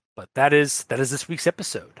 but that is this week's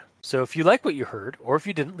episode. So if you like what you heard, or if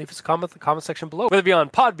you didn't, leave us a comment in the comment section below, whether it be on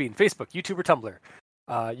Podbean, Facebook, YouTube, or Tumblr.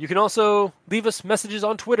 You can also leave us messages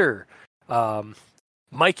on Twitter.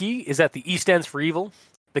 Mikey is at the E stands for evil.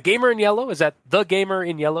 The Gamer in Yellow is at the Gamer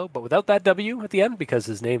in Yellow, but without that W at the end, because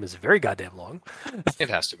his name is very goddamn long. It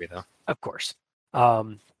has to be, though. Of course.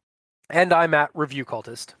 And I'm at Review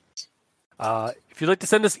Cultist. If you'd like to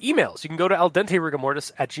send us emails, you can go to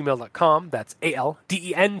aldenterigamortis@gmail.com. That's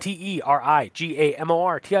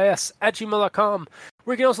ALDENTERIGAMORTIS@gmail.com.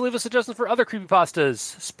 Where you can also leave us suggestions for other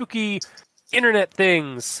creepypastas, spooky internet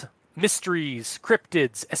things, mysteries,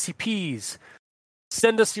 cryptids, SCPs.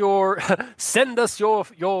 Send us your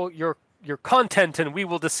content, and we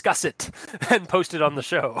will discuss it and post it on the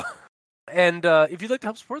show. And if you'd like to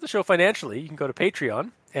help support the show financially, you can go to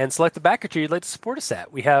Patreon and select the backer tier you'd like to support us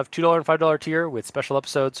at. We have $2 and $5 tier with special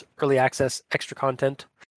episodes, early access, extra content.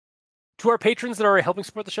 To our patrons that are already helping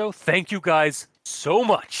support the show, thank you guys so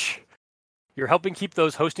much. You're helping keep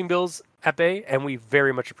those hosting bills at bay, and we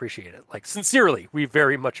very much appreciate it. Like, sincerely, we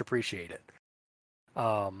very much appreciate it.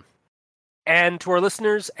 And to our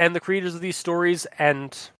listeners and the creators of these stories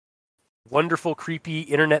and wonderful, creepy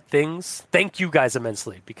internet things, thank you guys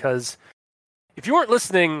immensely, because if you weren't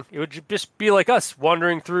listening, it would just be like us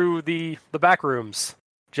wandering through the back rooms,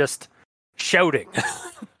 just shouting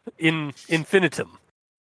in infinitum.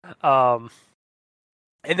 And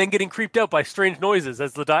then getting creeped out by strange noises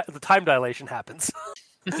as the time dilation happens.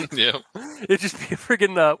 Yeah. It'd just be a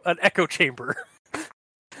friggin' an echo chamber.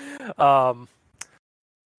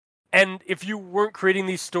 And if you weren't creating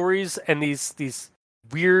these stories and these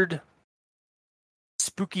weird,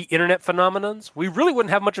 spooky internet phenomenons, we really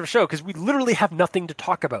wouldn't have much of a show, because we literally have nothing to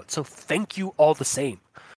talk about. So thank you all the same.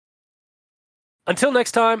 Until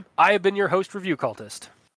next time, I have been your host, Review Cultist.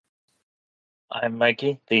 I'm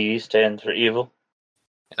Mikey. The E stands for evil.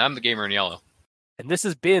 And I'm the Gamer in Yellow. And this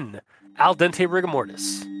has been Al Dente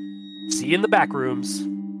Rigamortis. See you in the back rooms.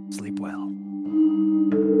 Sleep well.